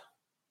up.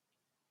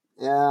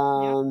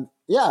 And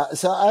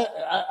so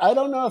I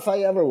don't know if I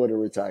ever would have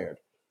retired.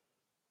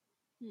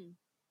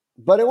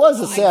 But it was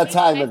a sad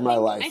time in my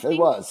life. It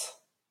was.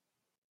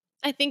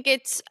 I think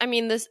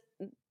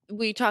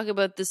we talk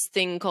about this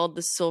thing called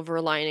the silver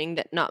lining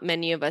that not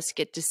many of us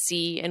get to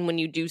see. And when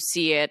you do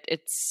see it,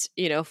 it's,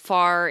 you know,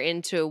 far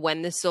into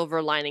when the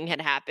silver lining had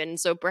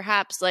happened. So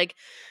perhaps like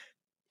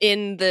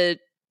in the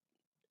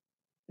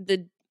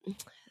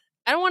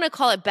I don't want to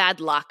call it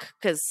bad luck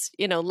because,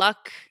 you know,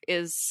 luck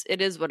is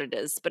what it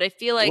is. But I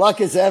feel like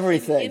luck is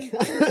everything.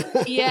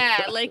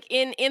 like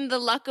in the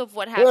luck of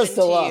what happened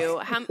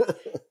to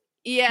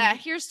you.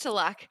 Here's to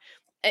luck.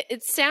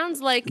 It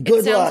sounds like you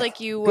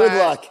good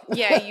luck.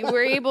 you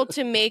were able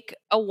to make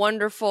a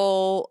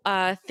wonderful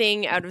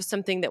thing out of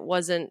something that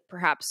wasn't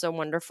perhaps so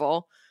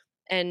wonderful,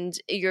 and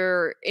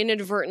you're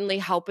inadvertently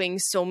helping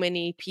so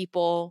many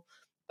people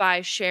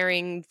by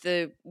sharing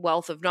the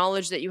wealth of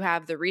knowledge that you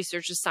have, the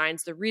research, the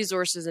science, the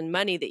resources and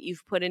money that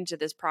you've put into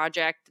this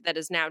project that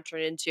has now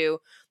turned into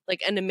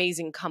like an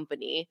amazing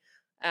company.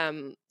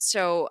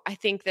 So I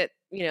think that,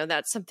 you know,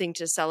 that's something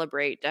to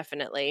celebrate,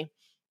 definitely.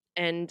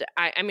 And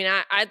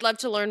I'd love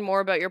to learn more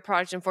about your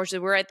project.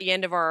 Unfortunately, we're at the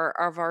end of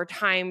our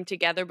time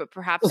together, but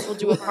perhaps we'll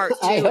do a part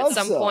 2 at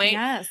some point.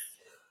 Yes.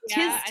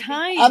 Tis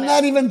time. I'm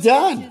not even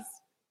done.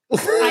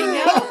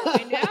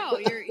 I know.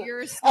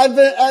 You're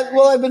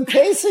I've been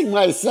pacing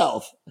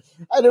myself.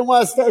 I didn't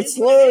want to start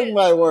slurring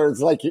my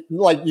words like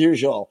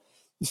usual.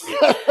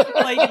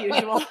 like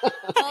usual.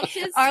 Well,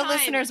 our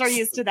listeners are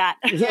used to that.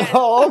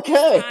 Oh,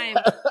 okay.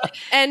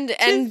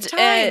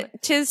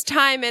 Tis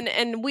time,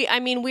 and we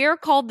are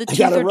called the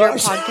Truth or Dare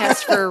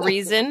podcast for a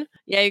reason.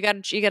 Yeah, you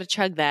got to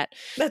chug that.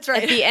 That's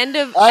right. At the end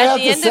of I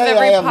every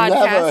have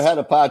podcast. Never had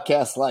a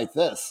podcast like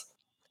this.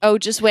 Oh,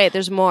 just wait.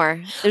 There's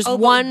more. There's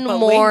one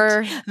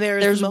more.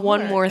 There's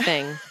one more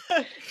thing.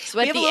 So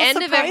we at have the a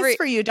end surprise of every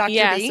for you, Dr.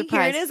 B.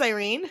 surprise. Here it is,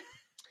 Irene.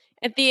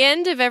 At the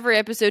end of every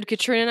episode,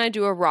 Katrina and I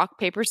do a rock,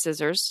 paper,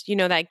 scissors. You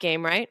know that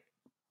game, right?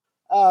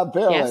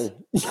 Barely.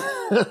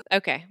 Yes.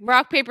 Okay.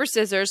 Rock, paper,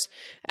 scissors.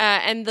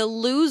 And the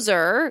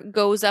loser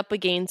goes up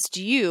against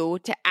you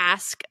to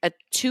ask a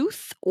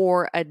tooth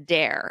or a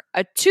dare.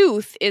 A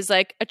tooth is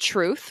like a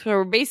truth. So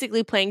we're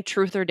basically playing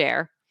truth or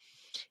dare.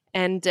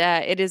 And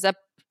it is up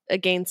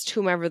against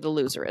whomever the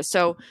loser is.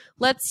 So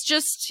let's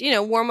just,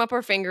 warm up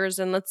our fingers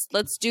and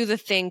let's do the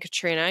thing,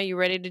 Katrina. You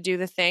ready to do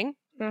the thing?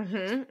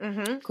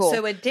 Cool.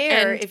 So a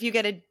dare, if you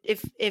get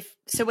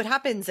so what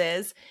happens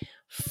is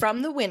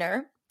from the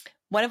winner,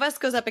 one of us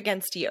goes up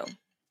against you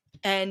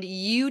and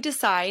you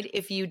decide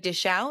if you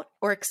dish out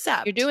or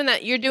accept. You're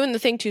doing the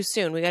thing too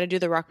soon. We got to do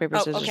the rock, paper,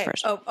 scissors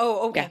first.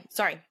 Okay. Yeah.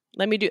 Sorry.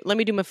 Let me do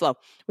my flow.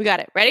 We got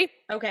it. Ready?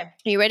 Okay. Are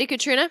you ready,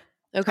 Katrina?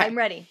 Okay. I'm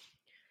ready.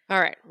 All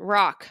right.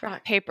 Rock,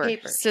 paper,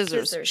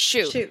 scissors,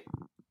 shoot.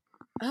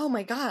 Oh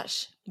my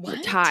gosh. What?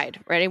 We're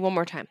tied. Ready? One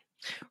more time.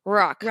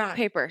 Rock,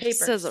 paper,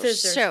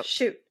 scissors,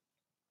 shoot.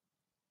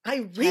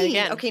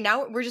 Irene. Okay,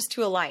 now we're just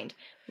too aligned.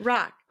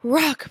 Rock,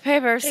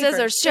 paper,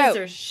 scissors,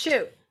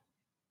 shoot.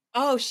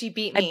 Oh, she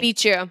beat me. I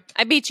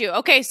beat you.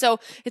 Okay, so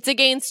it's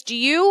against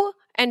you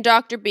and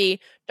Dr. B.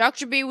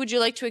 Dr. B, would you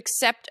like to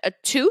accept a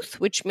tooth,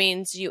 which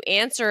means you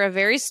answer a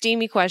very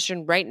steamy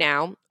question right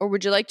now, or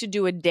would you like to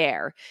do a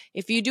dare?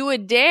 If you do a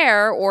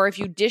dare, or if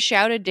you dish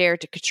out a dare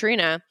to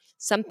Katrina,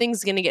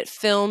 something's going to get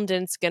filmed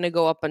and it's going to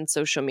go up on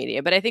social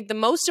media. But I think the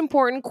most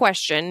important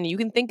question, you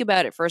can think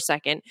about it for a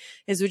second,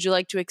 is would you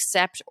like to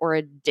accept or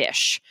a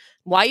dish?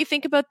 While you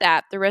think about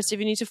that, the rest of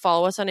you need to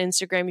follow us on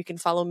Instagram. You can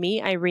follow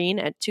me, Irene,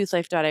 at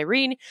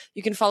toothlife.irene.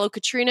 You can follow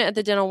Katrina at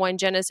the Dental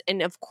Hygienist.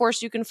 And of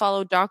course, you can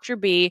follow Dr.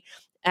 B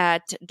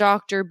at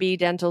Dr. B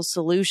Dental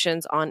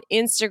Solutions on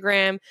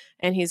Instagram.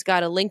 And he's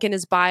got a link in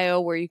his bio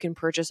where you can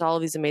purchase all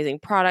of these amazing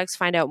products,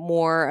 find out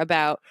more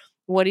about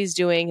what he's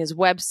doing, his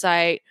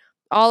website,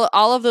 all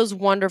of those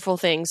wonderful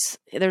things.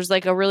 There's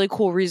like a really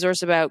cool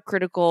resource about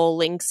critical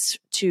links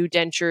to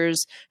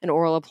dentures and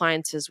oral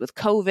appliances with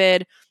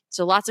COVID.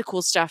 So lots of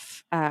cool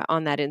stuff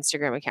on that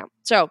Instagram account.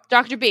 So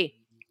Dr. B,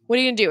 what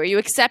are you going to do? Are you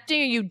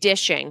accepting or are you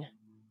dishing?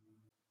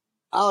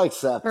 I'll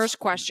accept. First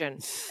question.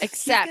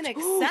 Accept. He's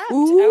gonna accept.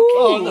 Ooh. Okay.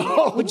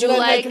 Oh, no. Would Did you I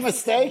like make a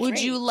mistake? Would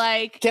you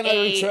like Can I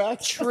a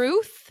retract?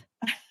 truth?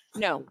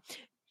 No.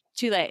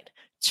 Too late.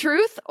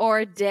 Truth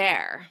or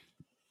dare?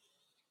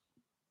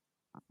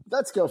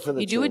 Let's go for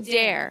the You do a truth.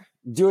 dare.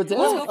 Do a dare?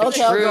 Let's go for Okay,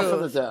 the I'll go truth.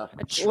 for the dare.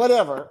 A truth.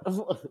 Whatever.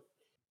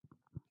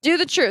 Do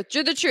the truth.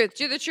 Do the truth.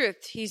 Do the truth.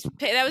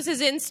 That was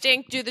his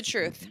instinct. Do the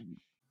truth.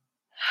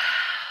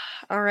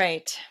 All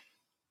right.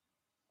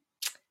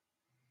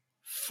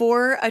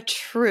 For a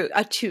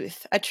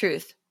tooth.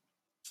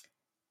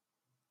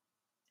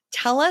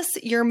 Tell us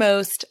your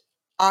most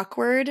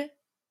awkward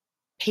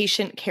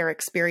patient care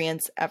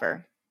experience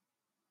ever.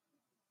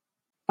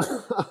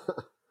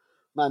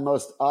 My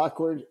most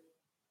awkward.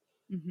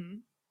 Mm-hmm.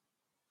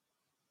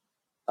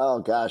 Oh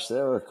gosh,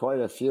 there were quite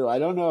a few. I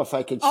don't know if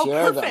I could Oh,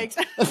 share perfect.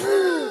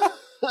 them.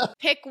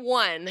 Pick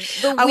one.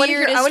 The I want to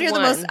weirdest hear the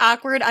one. most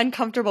awkward,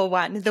 uncomfortable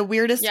one. The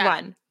weirdest Yeah.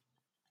 one.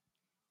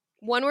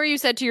 One where you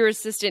said to your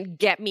assistant,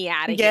 "Get me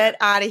out of here. Get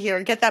out of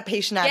here. Get that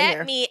patient out of Get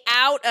here. me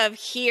out of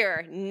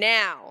here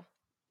now."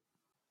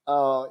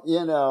 Oh,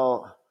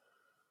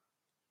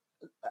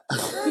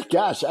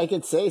 gosh, I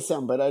could say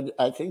some, but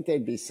I think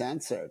they'd be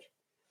censored.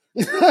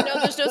 No,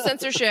 there's no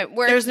censorship.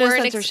 There's no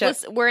censorship.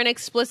 We're an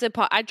explicit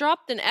I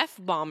dropped an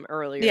F-bomb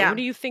earlier. Yeah. What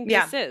do you think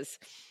Yeah. this is?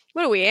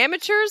 What are we,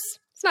 amateurs?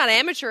 It's not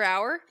amateur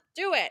hour.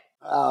 Do it.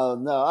 Oh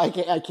no, I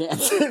can't do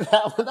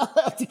that one. I'll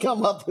have to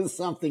come up with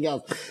something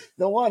else.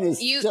 The one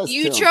is You just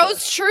too chose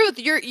embarrassing. truth.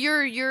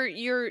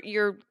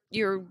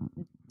 You're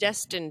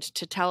destined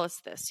to tell us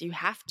this. You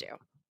have to.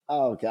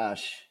 Oh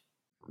gosh,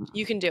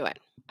 You can do it.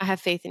 I have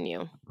faith in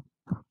you.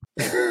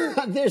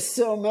 there's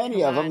so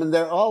many Come of them, on. and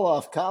they're all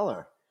off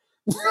color.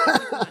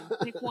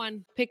 Pick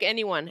one. Pick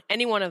anyone.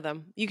 Any one of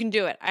them. You can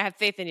do it. I have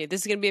faith in you. This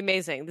is going to be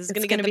amazing. This is It's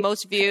going to get gonna the be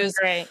most views.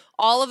 Great.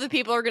 All of the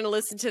people are going to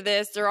listen to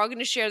this. They're all going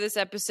to share this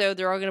episode.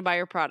 They're all going to buy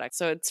your product.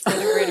 So it's for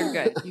the greater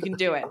good. You can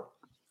do it.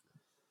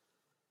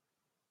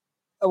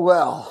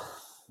 Well,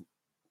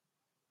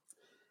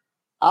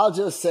 I'll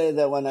just say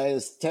that when I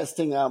was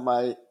testing out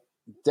my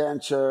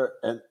denture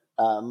and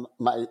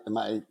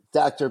my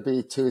Dr.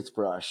 B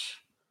toothbrush,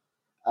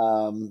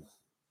 the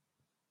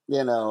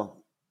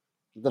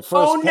first.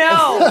 Oh,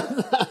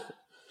 no.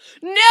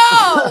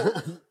 No!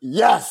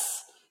 Yes.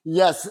 Do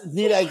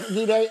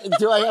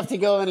I have to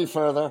go any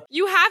further?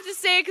 You have to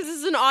say it because this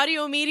is an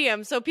audio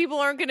medium, so people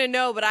aren't going to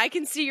know, but I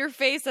can see your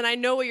face and I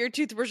know what your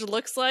toothbrush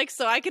looks like,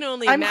 so I can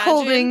only I'm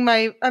imagine.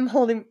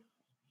 holding.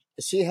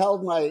 She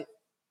held my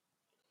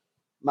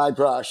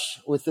brush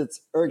with its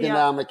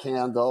ergonomic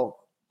handle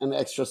and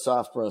extra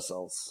soft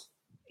bristles.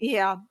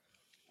 Yeah.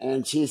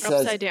 And she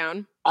says, Upside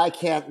down. I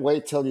can't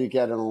wait till you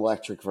get an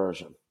electric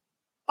version.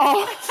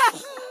 Oh.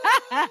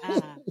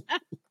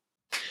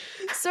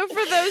 So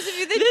for those of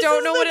you that This don't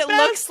is know the what it best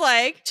looks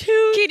like,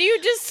 tooth can you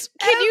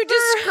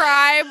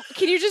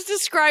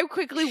describe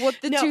quickly what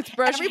the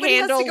toothbrush everybody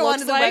handle has to go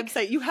looks onto the like?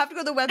 website. You have to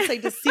go to the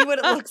website to see what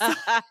it looks like.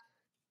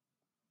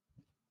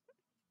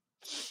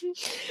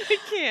 I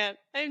can't.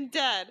 I'm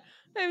dead.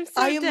 I'm so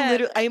I am dead.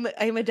 literally.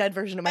 I am a dead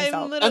version of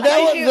myself. I'm literally. And that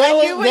was I the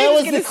knew what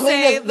he cleanest. gonna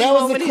say the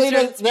moment he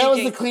started That was the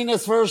speaking.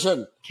 cleanest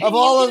version Can of you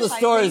all of do the a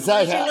stories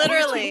I vibration? had.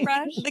 Literally,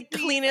 Toothbrush, the please,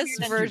 cleanest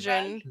your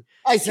version.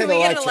 I said Can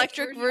we get an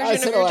electric. electric I version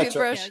said of your electric.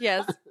 toothbrush?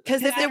 Yes.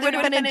 Because if there would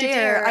have been a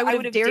dare, I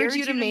would have dared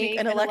you to make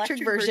an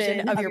electric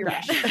version of your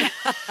brush.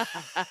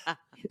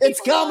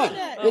 It's coming.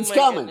 it. It's Oh my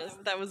coming. goodness,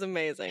 that was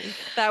amazing.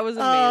 That was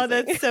Oh,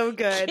 amazing. that's so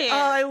good. Can't. Oh,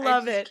 I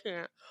love just it.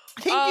 can't.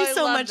 Thank Oh, you I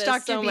so love much, this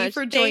Dr. so B, much.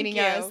 for Thank joining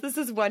you. us. This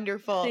is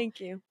wonderful. Thank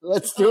you.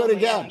 Let's do Oh it my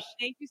again. gosh.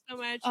 Thank you so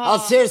much. I'll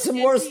share some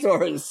more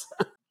stories.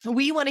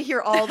 We want to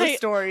hear all the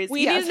stories.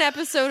 We Yes. need an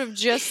episode of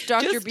just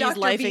Dr. Just B's Dr.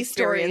 life B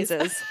stories.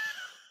 experiences.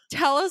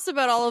 Tell us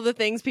about all of the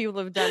things people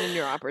have done in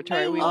your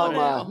operatory. We Oh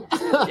want to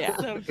know. my. Yeah.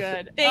 So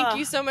good. Thank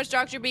you so much,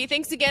 Dr. B.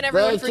 Thanks again,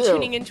 everyone, Thank for you.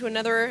 tuning in to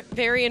another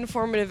very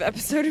informative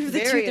episode of the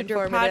Very Tooth and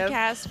Dirt informative.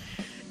 podcast.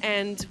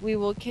 And we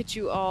will catch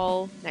you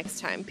all next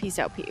time. Peace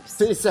out, peeps.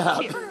 Peace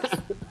out.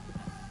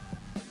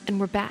 And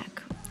we're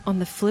back. on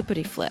the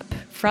flippity flip.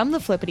 From the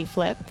flippity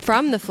flip.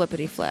 From the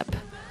flippity flip.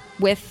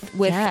 With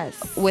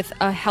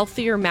a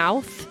healthier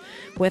mouth,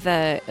 with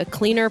a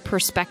cleaner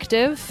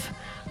perspective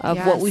of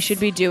what we should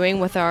be doing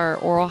with our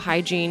oral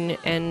hygiene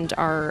and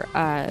our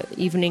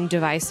evening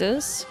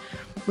devices,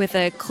 with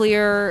a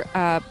clear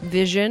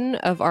vision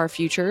of our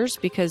futures,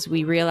 because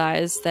we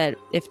realize that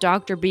if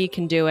Dr. B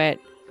can do it,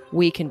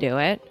 we can do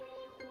it.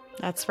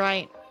 That's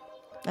right.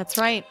 That's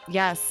right.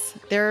 Yes.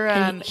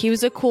 He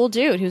was a cool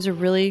dude. He was a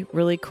really,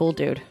 really cool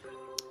dude.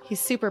 He's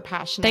super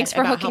passionate. Thanks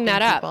for about hooking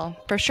that up. people.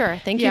 For sure.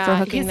 Thank you for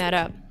hooking that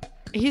up.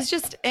 He's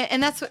just,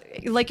 and that's what,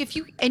 like, if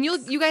you, and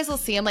you guys will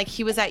see him, like,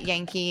 he was at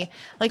Yankee,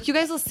 like, you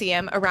guys will see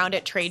him around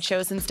at trade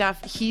shows and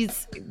stuff.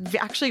 He's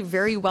actually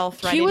very well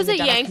threaded. He was in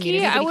the at dental Yankee.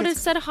 community I would have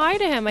said hi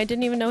to him. I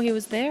didn't even know he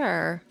was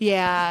there.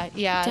 Yeah.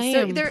 Damn.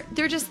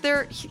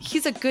 So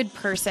he's a good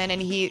person,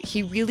 and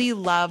he really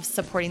loves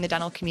supporting the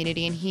dental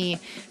community, and he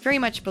very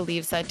much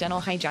believes that dental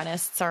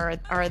hygienists are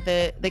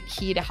the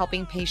key to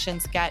helping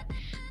patients get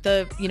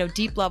the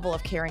deep level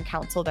of care and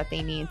counsel that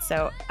they need.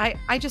 So I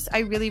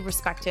really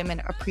respect him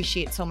and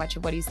appreciate so much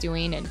of what he's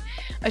doing, and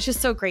it's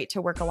just so great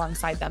to work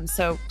alongside them.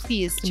 So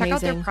please check out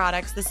their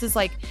products. This is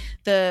like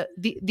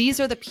these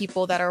are the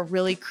people that are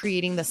really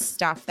creating the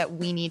stuff that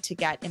we need to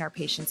get in our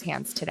patients'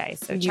 hands today.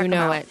 So check them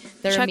out.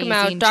 They're check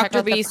amazing. them out. Check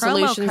out the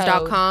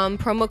drbsolutions.com,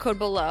 promo code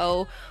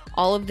below,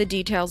 all of the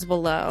details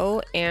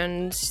below,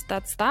 and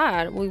that's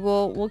that.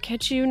 We'll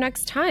catch you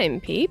next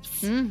time,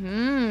 peeps.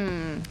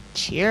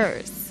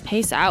 Cheers.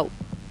 Peace out.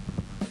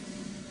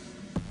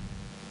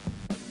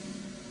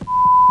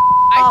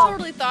 I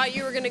totally thought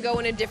you were going to go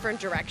in a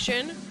different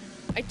direction.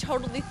 I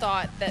totally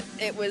thought that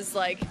it was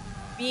like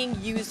being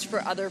used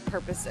for other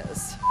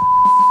purposes.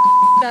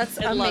 That's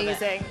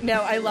amazing.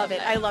 No, I love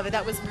it. I love it.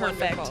 That was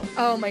perfect. Wonderful.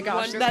 Oh my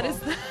gosh.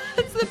 Wonderful.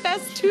 That's the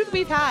best tooth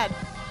we've had.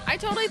 I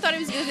totally thought it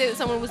was using it,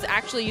 someone was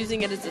actually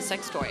using it as a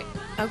sex toy.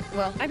 Oh,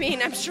 well, I mean,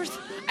 I'm sure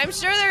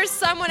there's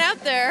someone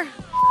out there